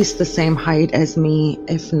at least the same height as me,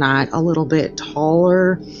 if not a little bit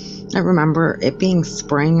taller. I remember it being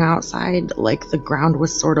spring outside, like the ground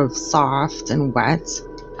was sort of soft and wet.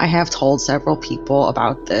 I have told several people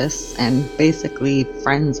about this, and basically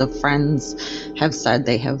friends of friends have said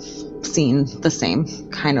they have seen the same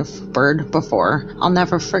kind of bird before. I'll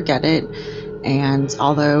never forget it, and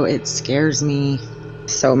although it scares me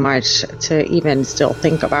so much to even still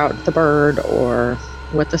think about the bird or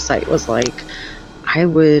what the sight was like, I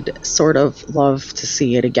would sort of love to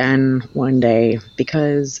see it again one day,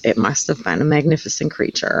 because it must have been a magnificent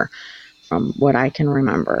creature from what I can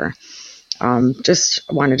remember. Just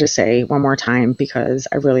wanted to say one more time, because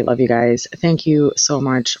I really love you guys. Thank you so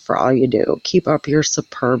much for all you do. Keep up your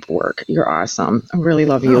superb work. You're awesome. I really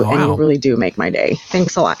love you, and you really do make my day.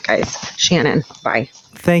 Thanks a lot, guys. Shannon, bye.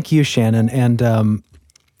 Thank you, Shannon. And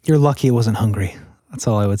you're lucky it wasn't hungry. That's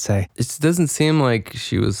all I would say. It doesn't seem like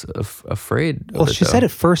she was afraid of Well, it, she though. said at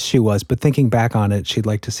first she was, but thinking back on it, she'd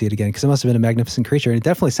like to see it again, because it must have been a magnificent creature. And it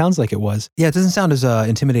definitely sounds like it was. Yeah, it doesn't sound as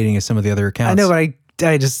intimidating as some of the other accounts. I know, but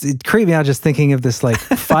it creeped me out just thinking of this like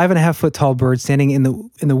 5.5 foot tall bird standing in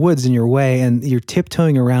the woods in your way, and you're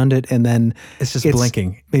tiptoeing around it, and then it's just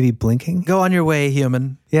blinking. Maybe blinking? Go on your way,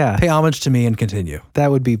 human. Yeah. Pay homage to me and continue. That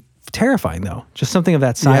would be terrifying, though. Just something of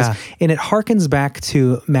that size. Yeah. And it harkens back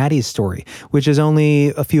to Maddie's story, which is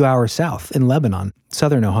only a few hours south in Lebanon,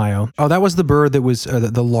 southern Ohio. Oh, that was the bird that was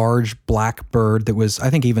the large black bird that was, I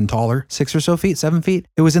think, even taller, 6 or so feet, 7 feet.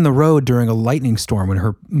 It was in the road during a lightning storm when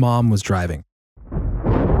her mom was driving.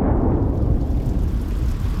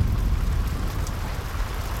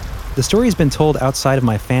 The story has been told outside of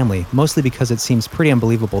my family, mostly because it seems pretty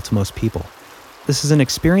unbelievable to most people. This is an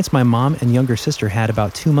experience my mom and younger sister had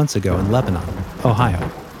about 2 months ago in Lebanon, Ohio.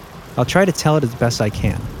 I'll try to tell it as best I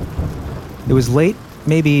can. It was late,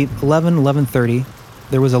 maybe 11:30.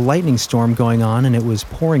 There was a lightning storm going on, and it was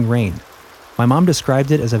pouring rain. My mom described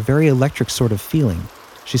it as a very electric sort of feeling.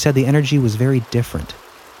 She said the energy was very different.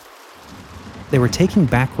 They were taking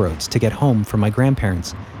back roads to get home from my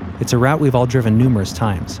grandparents. It's a route we've all driven numerous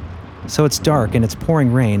times. So it's dark and it's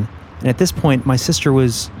pouring rain, and at this point my sister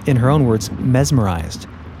was, in her own words, mesmerized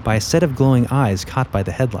by a set of glowing eyes caught by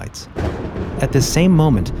the headlights. At this same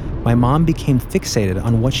moment, my mom became fixated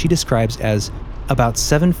on what she describes as about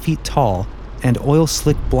 7 feet tall and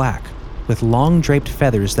oil-slick black with long draped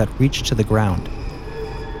feathers that reached to the ground.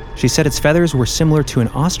 She said its feathers were similar to an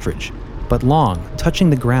ostrich, but long, touching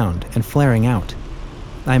the ground and flaring out.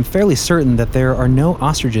 I am fairly certain that there are no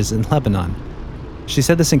ostriches in Lebanon. She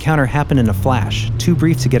said this encounter happened in a flash, too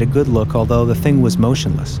brief to get a good look, although the thing was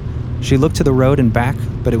motionless. She looked to the road and back,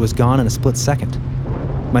 but it was gone in a split second.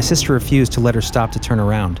 My sister refused to let her stop to turn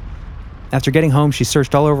around. After getting home, she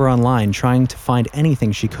searched all over online, trying to find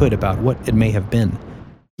anything she could about what it may have been.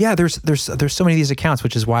 Yeah, there's so many of these accounts,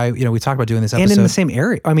 which is why, you know, we talk about doing this episode. And in the same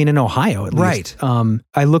area. I mean, in Ohio, at least. Right.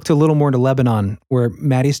 I looked a little more into Lebanon, where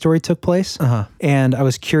Maddie's story took place. And I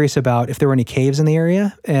was curious about if there were any caves in the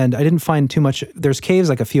area. And I didn't find too much. There's caves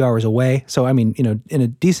like a few hours away. So, I mean, you know, in a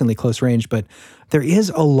decently close range. But there is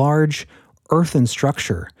a large earthen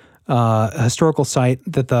structure, a historical site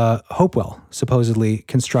that the Hopewell supposedly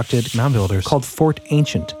constructed. Mound builders. Called Fort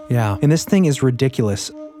Ancient. Yeah. And this thing is ridiculous.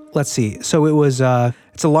 Let's see. So it was,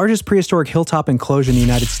 it's the largest prehistoric hilltop enclosure in the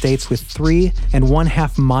United States with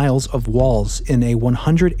 3.5 miles of walls in a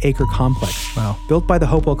 100-acre complex. Wow. Built by the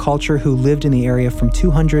Hopewell culture who lived in the area from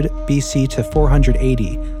 200 BC to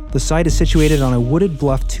 480. The site is situated on a wooded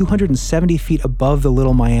bluff 270 feet above the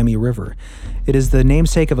Little Miami River. It is the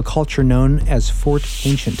namesake of a culture known as Fort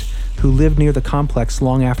Ancient, who lived near the complex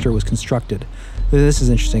long after it was constructed. This is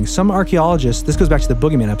interesting. Some archaeologists, this goes back to the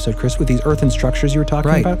Boogeyman episode, Chris, with these earthen structures you were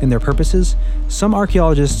talking about and their purposes. Some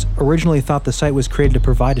archaeologists originally thought the site was created to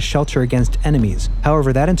provide a shelter against enemies.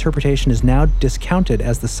 However, that interpretation is now discounted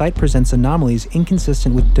as the site presents anomalies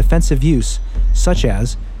inconsistent with defensive use, such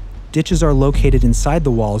as ditches are located inside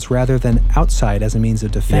the walls rather than outside as a means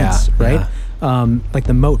of defense, right? Like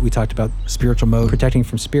the moat we talked about, spiritual moat, protecting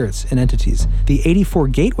from spirits and entities. The 84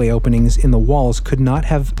 gateway openings in the walls could not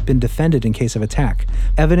have been defended in case of attack.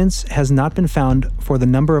 Evidence has not been found for the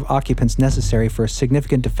number of occupants necessary for a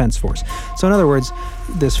significant defense force. So in other words,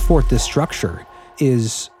 this fort, this structure,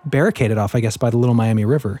 is barricaded off, I guess, by the Little Miami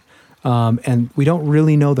River. And we don't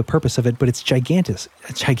really know the purpose of it, but it's gigantic.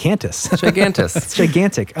 It's gigantic.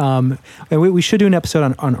 And we should do an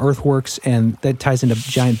episode on earthworks, and that ties into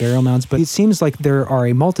giant burial mounds. But it seems like there are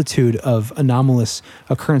a multitude of anomalous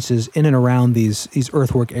occurrences in and around these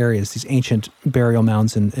earthwork areas, these ancient burial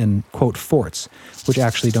mounds and quote, forts, which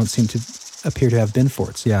actually don't seem to appear to have been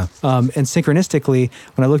forts. Yeah. And synchronistically,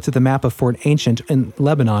 when I looked at the map of Fort Ancient in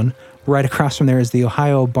Lebanon, right across from there is the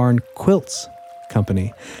Ohio Barn Quilts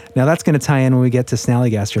Company. Now that's going to tie in when we get to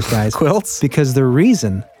Snallygasters, guys. Quilts? Because the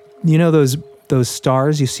reason, you know those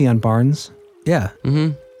stars you see on barns? Yeah.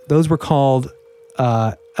 Mm-hmm. Those were called,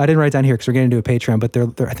 I didn't write down here because we're getting into a Patreon, but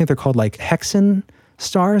I think they're called like hexen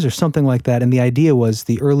stars or something like that. And the idea was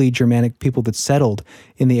the early Germanic people that settled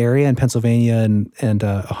in the area in Pennsylvania and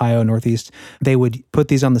Ohio, Northeast, they would put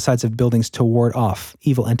these on the sides of buildings to ward off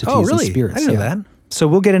evil entities and spirits. I didn't know that. So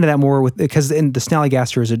we'll get into that more because in the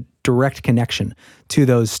Snallygaster is a direct connection to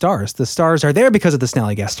those stars. The stars are there because of the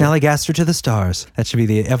Snallygaster. Snallygaster to the stars. That should be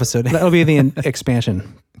the episode. That'll be the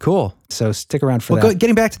expansion. Cool. So stick around for that.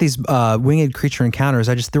 Getting back to these winged creature encounters,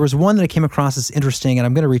 there was one that I came across that's interesting, and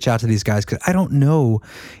I'm going to reach out to these guys because I don't know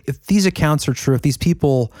if these accounts are true, if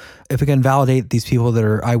we can validate these people that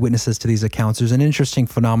are eyewitnesses to these accounts. There's an interesting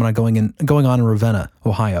phenomenon going on in Ravenna,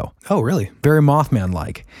 Ohio. Oh, really? Very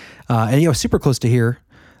Mothman-like. And super close to here.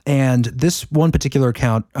 And this one particular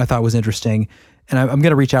account I thought was interesting. And I'm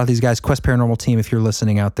going to reach out to these guys, Quest Paranormal team, if you're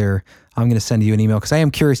listening out there. I'm going to send you an email because I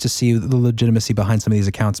am curious to see the legitimacy behind some of these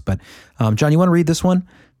accounts. But John, you want to read this one?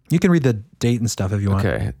 You can read the date and stuff if you want.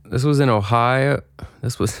 Okay. This was in Ohio.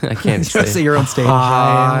 I can't say your own state.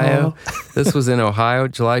 Ohio. This was in Ohio,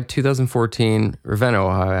 July 2014, Ravenna,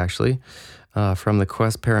 Ohio, actually, from the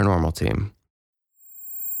Quest Paranormal team.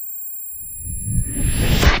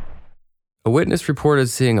 A witness reported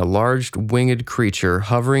seeing a large winged creature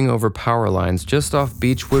hovering over power lines just off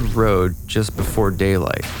Beechwood Road just before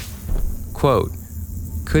daylight. Quote,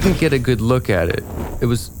 couldn't get a good look at it. It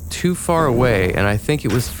was too far away and I think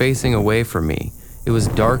it was facing away from me. It was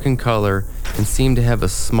dark in color and seemed to have a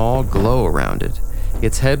small glow around it.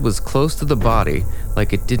 Its head was close to the body,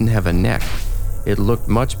 like it didn't have a neck. It looked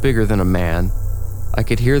much bigger than a man. I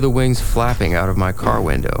could hear the wings flapping out of my car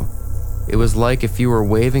window. It was like if you were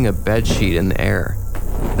waving a bedsheet in the air.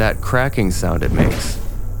 That cracking sound it makes.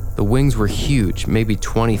 The wings were huge, maybe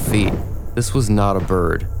 20 feet. This was not a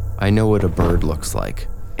bird. I know what a bird looks like.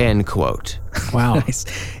 End quote. Wow. Nice.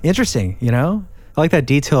 Interesting, you know? I like that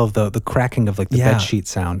detail of the cracking of like the bed sheet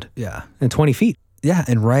sound. Yeah. And 20 feet. Yeah,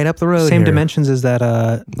 and right up the road. Same here. dimensions as that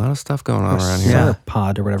a lot of stuff going on around here. Yeah.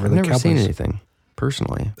 Pod or whatever. I've the never Cowboys. seen anything,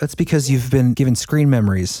 personally. That's because you've been given screen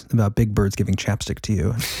memories about big birds giving chapstick to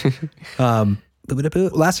you.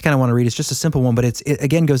 Last I kind of want to read is just a simple one, but it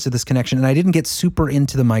again goes to this connection. And I didn't get super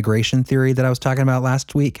into the migration theory that I was talking about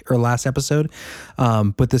last week or last episode,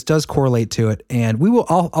 but this does correlate to it. And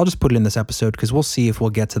I'll just put it in this episode because we'll see if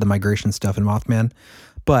we'll get to the migration stuff in Mothman.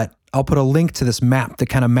 But I'll put a link to this map that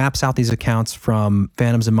kind of maps out these accounts from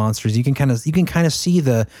Phantoms and Monsters. You can kind of see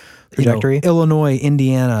the trajectory. Illinois,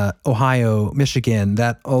 Indiana, Ohio, Michigan,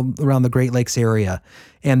 that all around the Great Lakes area,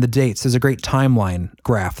 and the dates. There's a great timeline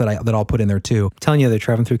graph that I'll put in there too. I'm telling you, they're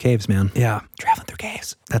traveling through caves, man. Yeah, traveling through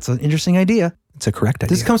caves. That's an interesting idea. It's a correct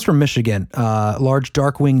idea. This comes from Michigan. Large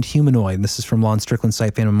dark-winged humanoid. And this is from Lon Strickland's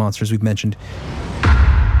site, Phantom Monsters, we've mentioned.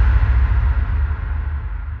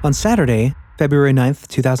 On Saturday, February 9th,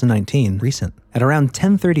 2019, Recent. at around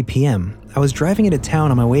 10:30 p.m., I was driving into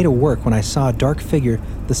town on my way to work when I saw a dark figure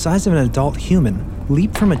the size of an adult human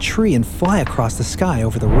leap from a tree and fly across the sky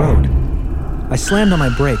over the road. I slammed on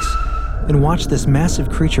my brakes and watched this massive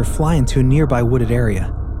creature fly into a nearby wooded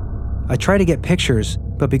area. I tried to get pictures,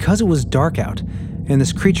 but because it was dark out and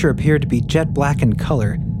this creature appeared to be jet black in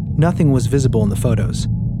color, nothing was visible in the photos.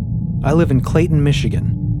 I live in Clayton,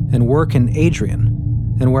 Michigan, and work in Adrian,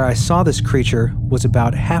 and where I saw this creature was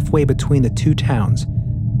about halfway between the two towns,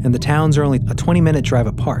 and the towns are only a 20-minute drive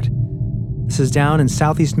apart. This is down in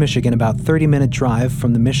southeast Michigan, about 30-minute drive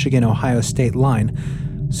from the Michigan-Ohio state line,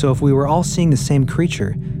 so if we were all seeing the same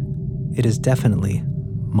creature, it is definitely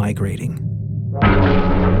migrating.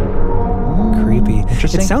 Creepy.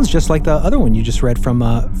 Interesting. It sounds just like the other one you just read from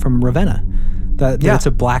Ravenna. That it's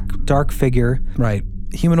a black, dark figure. Right.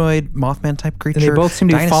 Humanoid, Mothman type creature. And they both seem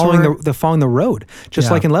to be dinosaur. following the road,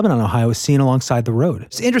 just like in Lebanon, Ohio, was seen alongside the road.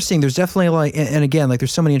 It's interesting. There's definitely and again,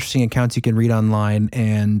 there's so many interesting accounts you can read online,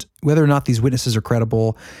 and whether or not these witnesses are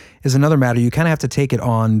credible is another matter. You kind of have to take it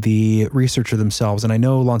on the researcher themselves. And I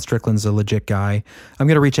know Lon Strickland's a legit guy. I'm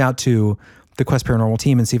going to reach out to the Quest Paranormal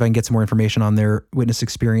team and see if I can get some more information on their witness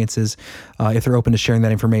experiences, if they're open to sharing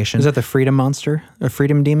that information. Is that the Freedom Monster? A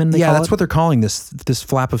Freedom Demon? Yeah, that's what they're calling this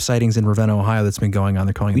flap of sightings in Ravenna, Ohio that's been going on.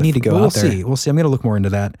 They're calling it. We need to go out there. We'll see. I'm going to look more into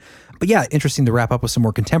that. But yeah, interesting to wrap up with some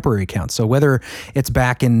more contemporary accounts. So whether it's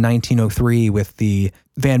back in 1903 with the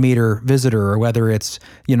Van Meter visitor, or whether it's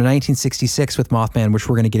 1966 with Mothman, which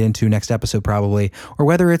we're going to get into next episode probably, or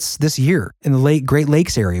whether it's this year in the Great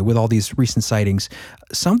Lakes area with all these recent sightings,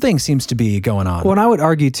 something seems to be going on. Well, and I would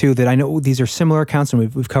argue too that I know these are similar accounts,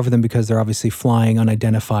 and we've covered them because they're obviously flying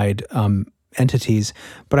unidentified entities.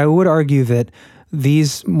 But I would argue that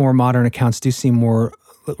these more modern accounts do seem more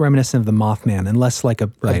reminiscent of the Mothman and less like a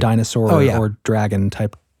dinosaur or dragon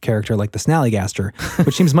type character like the Snallygaster,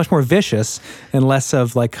 which seems much more vicious and less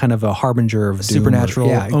of like kind of a harbinger of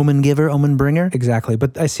supernatural omen giver, omen bringer. Exactly.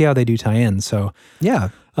 But I see how they do tie in. So yeah.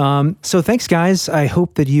 So thanks, guys. I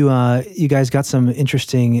hope that you guys got some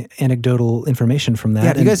interesting anecdotal information from that.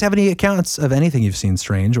 Yeah. Do you guys have any accounts of anything you've seen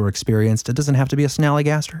strange or experienced? It doesn't have to be a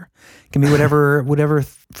Snallygaster. It can be whatever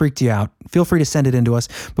freaked you out. Feel free to send it into us.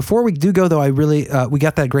 Before we do go, though, I really we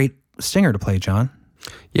got that great stinger to play, John.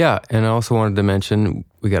 Yeah, and I also wanted to mention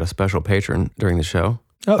we got a special patron during the show.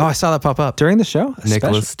 Oh, I saw that pop up. During the show?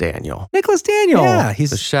 Nicholas Daniel. Nicholas Daniel. Yeah,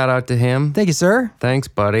 So shout out to him. Thank you, sir. Thanks,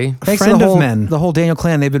 buddy. Thanks friend to the of men. The whole Daniel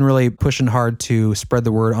clan. They've been really pushing hard to spread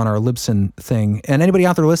the word on our Libsyn thing. And anybody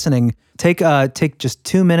out there listening, take just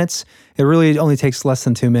 2 minutes. It really only takes less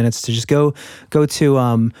than 2 minutes to just go to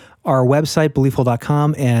our website,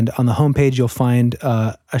 beliefhole.com, and on the homepage you'll find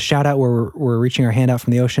a shout out where we're reaching our hand out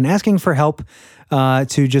from the ocean, asking for help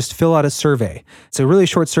to just fill out a survey. It's a really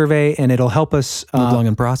short survey, and it'll help us live long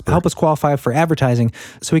and prosper. Help us qualify for advertising,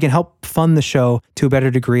 so we can help fund the show to a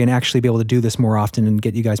better degree and actually be able to do this more often and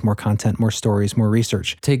get you guys more content, more stories, more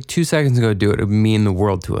research. Take 2 seconds to go do it. It would mean the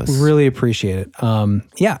world to us. Really appreciate it.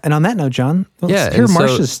 Yeah, and on that note, John, let's Yeah, hear and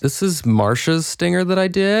Marsha's. so this is Marsha's stinger that I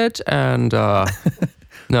did, and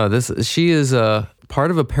no, she is a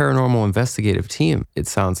part of a paranormal investigative team. It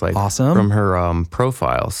sounds like awesome from her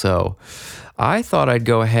profile. So I thought I'd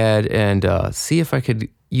go ahead and see if I could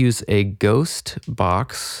use a ghost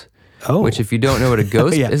box. Oh, which if you don't know what a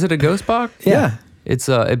ghost is, it a ghost box? Yeah, it's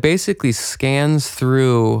it basically scans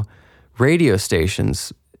through radio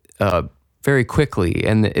stations very quickly,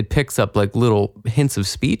 and it picks up like little hints of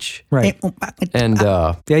speech. Right. And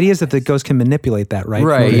the idea is that the ghost can manipulate that, right?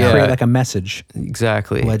 Right, yeah. Create like a message.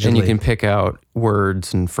 Exactly. Allegedly. And you can pick out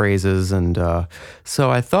words and phrases. And so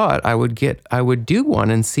I thought I would do one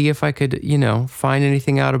and see if I could, find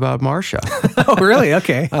anything out about Marsha. Oh, really?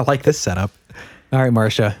 Okay. I like this setup. All right,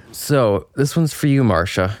 Marsha. So this one's for you,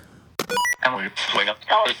 Marsha.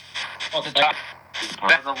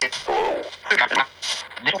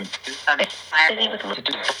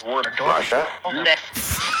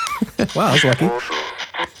 Wow, I was lucky.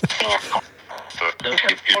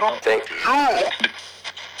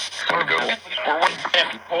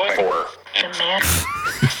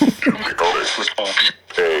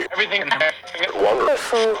 Everything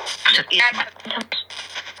wonderful.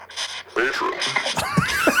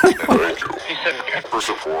 For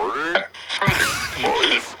supporting.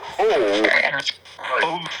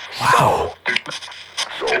 Wow.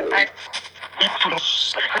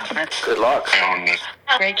 Good luck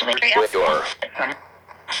with your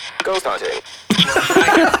ghost hunting.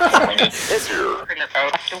 This year,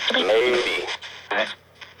 maybe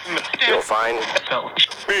you'll find me.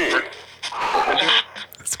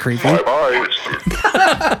 It's creepy. Bye-bye.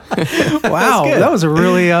 Wow, that was a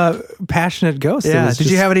really passionate ghost. It Yeah. was Did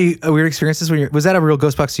you just- have any weird experiences when was that a real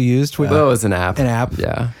ghost box you used? Well, it was an app. An app?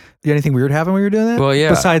 Yeah. Did anything weird happen when you were doing that? Well, yeah.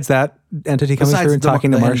 Besides that entity coming through and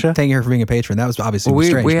talking to Marsha? Thanking her for being a patron. That was obviously we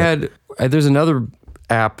strange. we but- had there's another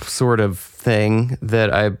app sort of thing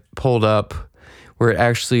that I pulled up where it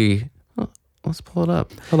actually let's pull it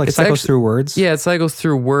up. Oh, like It's cycles actually- through words? Yeah, it cycles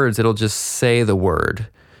through words. It'll just say the word.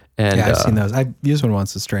 And Yeah, I've seen those. I used one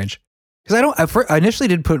once. It's strange. Because I initially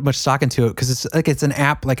didn't put much stock into it because it's an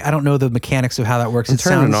app. Like I don't know the mechanics of how that works. I'm It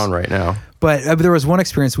turning it sounds- on right now. But there was one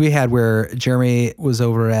experience we had where Jeremy was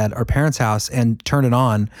over at our parents' house and turned it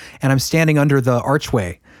on, and I'm standing under the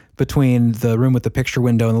archway between the room with the picture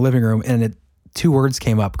window and the living room, and two words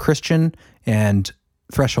came up: Christian and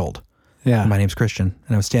threshold. Yeah. My name's Christian,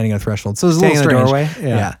 and I was standing at a threshold. So it was Standing a in the little strange. doorway?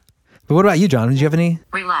 Yeah. But what about you, John? Did you have any?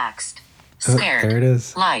 Relaxed. Oh, Scared. there it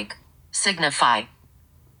is. Like. Signify.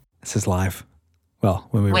 This is live. Well,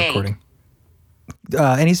 when we were Wait. recording.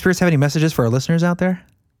 Any spirits have any messages for our listeners out there?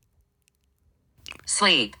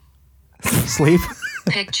 Sleep. Sleep.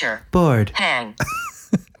 Picture. Bored. Hang.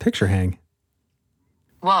 Picture hang.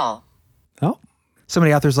 Wall. Oh.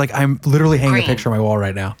 Somebody out there's like, I'm literally hanging Green. a picture on my wall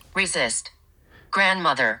right now. Resist.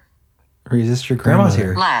 Grandmother. Resist your Grandma's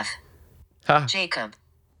grandmother. here. Laugh. Ha. Jacob.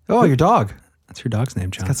 Oh, your dog. That's your dog's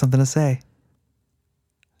name, John. Got something to say.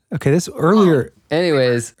 Okay, this earlier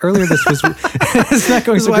Anyways, this was it's not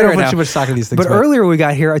going This is so why I good don't right put now. too much stock in these things, But but- earlier we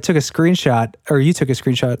got here, I took a screenshot, or you took a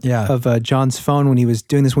screenshot Yeah. of John's phone when he was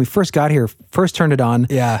doing this. When we first got here, first turned it on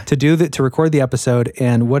Yeah. to record the episode.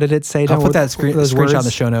 And what did it say? I'll John? put What- that those screenshot in words?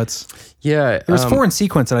 the show notes. yeah. There was 4 in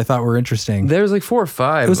sequence that I thought were interesting. There's like 4 or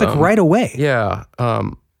 5. It was like right away. Yeah.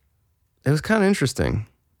 It was kind of interesting.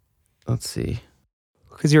 Let's see.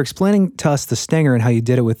 Because you're explaining to us the stinger and how you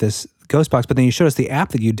did it with this ghost box, but then you showed us the app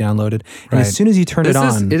that you downloaded. And Right. as soon as you turned it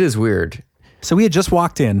on, It is weird. So we had just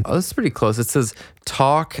walked in. Oh, this is pretty close. It says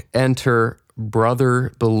talk, enter,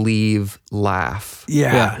 brother, believe, laugh.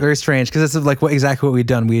 Yeah, very strange because it's like exactly what we'd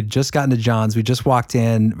done. We had just gotten to John's. We just walked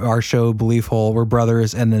in. Our show, Belief Hole, we're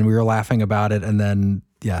brothers, and then we were laughing about it. And then,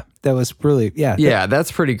 yeah. that was really, Yeah,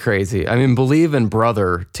 that's pretty crazy. I mean, believe and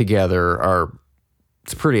brother together are,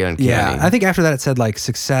 it's pretty uncanny. Yeah, I think after that it said like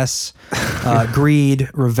success, greed,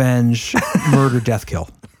 revenge, murder, death, kill.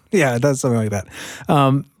 Yeah, it does something like that.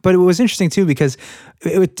 But it was interesting too because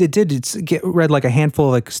it did get read like a handful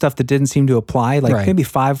of like stuff that didn't seem to apply, like Right. maybe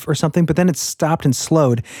 5 or something. But then it stopped and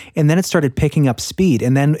slowed, and then it started picking up speed.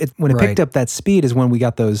 And then when it Right. picked up that speed is when we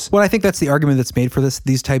got those. Well, I think that's the argument that's made for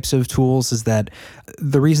these types of tools is that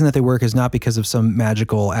the reason that they work is not because of some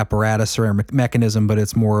magical apparatus or mechanism, but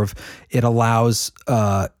it's more of it allows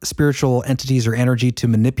spiritual entities or energy to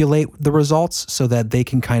manipulate the results so that they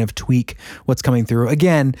can kind of tweak what's coming through.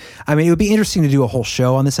 Again, I mean, it would be interesting to do a whole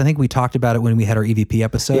show on this. I think we talked about it when we had our EVP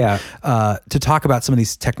episode. Yeah. To talk about some of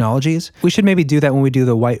these technologies. We should maybe do that when we do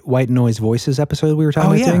the white noise voices episode we were talking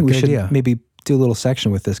Oh, about yeah, doing. We good should idea. maybe do a little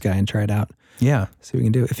section with this guy and try it out. Yeah. See what we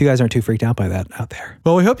can do. If you guys aren't too freaked out by that out there.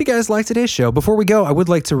 Well, we hope you guys liked today's show. Before we go, I would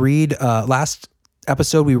like to read last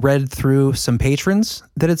episode we read through some patrons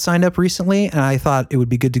that had signed up recently, and I thought it would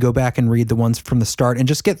be good to go back and read the ones from the start and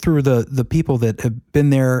just get through the people that have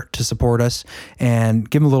been there to support us and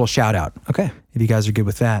give them a little shout out. Okay. If you guys are good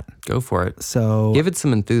with that. Go for it. So Give it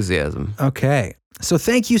some enthusiasm. okay. So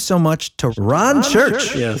thank you so much to Ron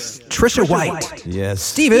Church, Yes. Trisha White, Yes.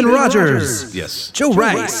 Stephen Rogers, Yes. Joe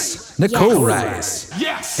Rice, Nicole Rice,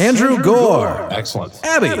 Yes. Andrew Gore, Excellent.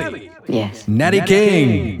 Abby, Yes. Natty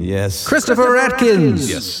King, Yes. Christopher Atkins,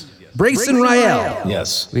 Yes. Brayson Rael,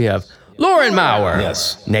 Yes. We have Lauren Maurer.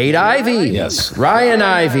 Yes. Nate Ivy. Yes. Ryan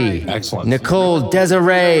Ivy. Excellent. Nicole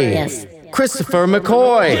Desiree. Yes. Christopher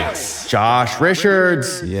McCoy. Josh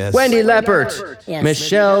Richards. Yes. Wendy Leppert. Yes.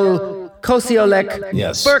 Michelle Kosiolek.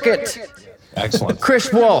 Yes. Burkett. Excellent.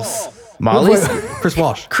 Chris Walsh. Molly. Chris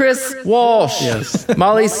Walsh. Chris Walsh. Yes.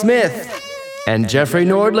 Molly Smith. And Jeffrey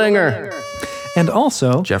Nordlinger. And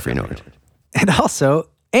also, Jeffrey Nord.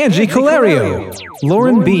 Angie Calario,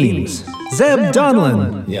 Lauren Beams, Zeb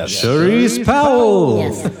Donlin, Cherise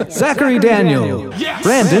Powell, Zachary Daniel,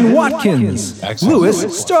 Brandon Watkins,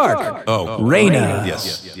 Lewis Stark,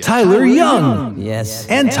 Raina, Tyler Young,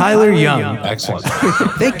 and Tyler Young. Excellent.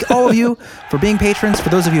 Thank all of you for being patrons. For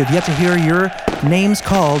those of you who have yet to hear your names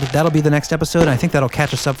called, that'll be the next episode. And I think that'll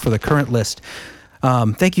catch us up for the current list.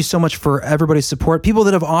 Thank you so much for everybody's support. People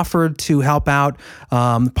that have offered to help out,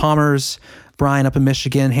 Palmer's, Brian up in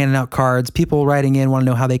Michigan, handing out cards, people writing in, want to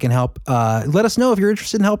know how they can help. Let us know if you're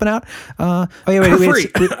interested in helping out.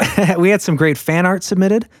 We had some great fan art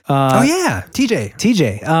submitted.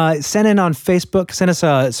 TJ sent in on Facebook, sent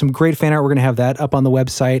us some great fan art. We're going to have that up on the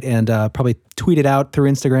website and probably tweet it out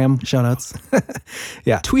through Instagram. Show notes.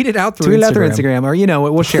 Tweet it out through Instagram. Or,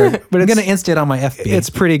 we'll share it. But I'm going to insta it on my FB.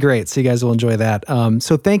 It's pretty great, so you guys will enjoy that.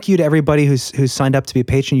 So thank you to everybody who's signed up to be a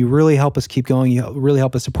patron. You really help us keep going. You really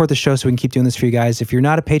help us support the show so we can keep doing this for you guys. If you're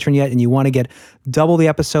not a patron yet and you want to get double the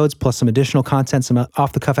episodes plus some additional content, some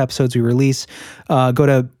off-the-cuff episodes we release, go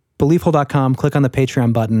to BeliefHole.com, click on the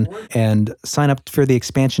Patreon button, and sign up for the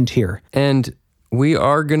expansion tier. And we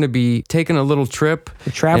are going to be taking a little trip.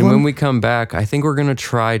 Traveling? And when we come back, I think we're going to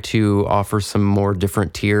try to offer some more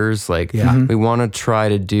different tiers. Like, we want to try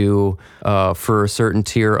to do, for a certain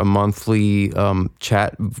tier, a monthly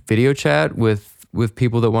video chat with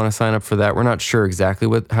people that want to sign up for that. We're not sure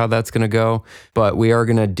exactly how that's going to go, but we are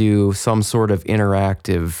going to do some sort of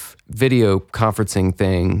interactive video conferencing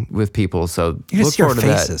thing with people. So look forward to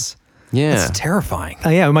faces. That. Yeah. It's terrifying.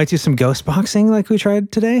 We might do some ghost boxing like we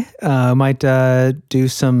tried today. Might do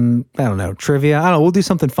some, trivia. I don't know. We'll do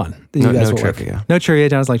something fun. No trivia. No trivia.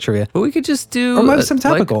 Doesn't like trivia. But we could just do... Or maybe some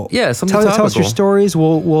topical. Something topical. Tell us your stories.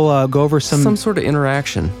 We'll go over some sort of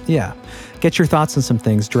interaction. Yeah. Get your thoughts on some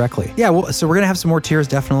things directly. Yeah, so we're going to have some more tiers,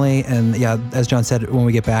 definitely. And as John said, when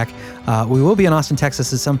we get back, we will be in Austin,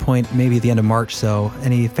 Texas at some point, maybe at the end of March. So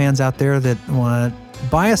any fans out there that want to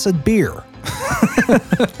buy us a beer,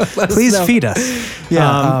 please feed us.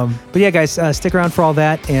 But guys, stick around for all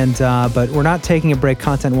that. And but we're not taking a break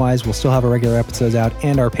content-wise. We'll still have our regular episodes out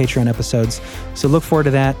and our Patreon episodes. So look forward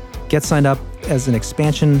to that. Get signed up as an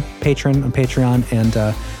expansion patron on Patreon,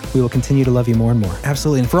 and we will continue to love you more and more.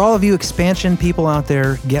 Absolutely. And for all of you expansion people out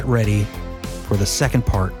there, get ready for the second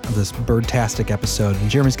part of this birdtastic episode. And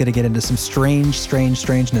Jeremy's going to get into some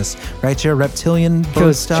strangeness. Right, Jer? Reptilian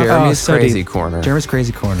bird stuff. Jeremy's crazy corner. Jeremy's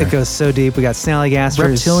crazy corner. It goes so deep. We got snallygasters.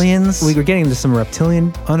 Reptilians. We were getting into some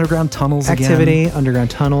reptilian underground tunnels activity. Again. Underground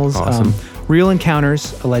tunnels. Awesome. Real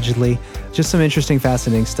encounters, allegedly. Just some interesting,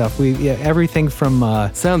 fascinating stuff. Everything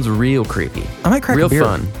from... Sounds real creepy. I might crack real a beer.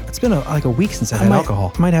 Fun. It's been like a week since I had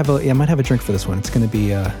alcohol. I might have a drink for this one. It's going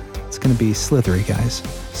to be slithery, guys.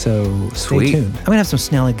 So stay tuned. I'm going to have some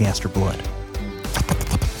snallygaster blood.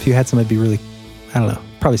 If you had some, I'd be really, I don't know,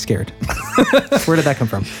 probably scared. Where did that come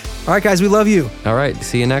from? All right, guys, we love you. All right.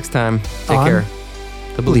 See you next time. Take care.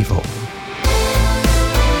 The Belief Hole.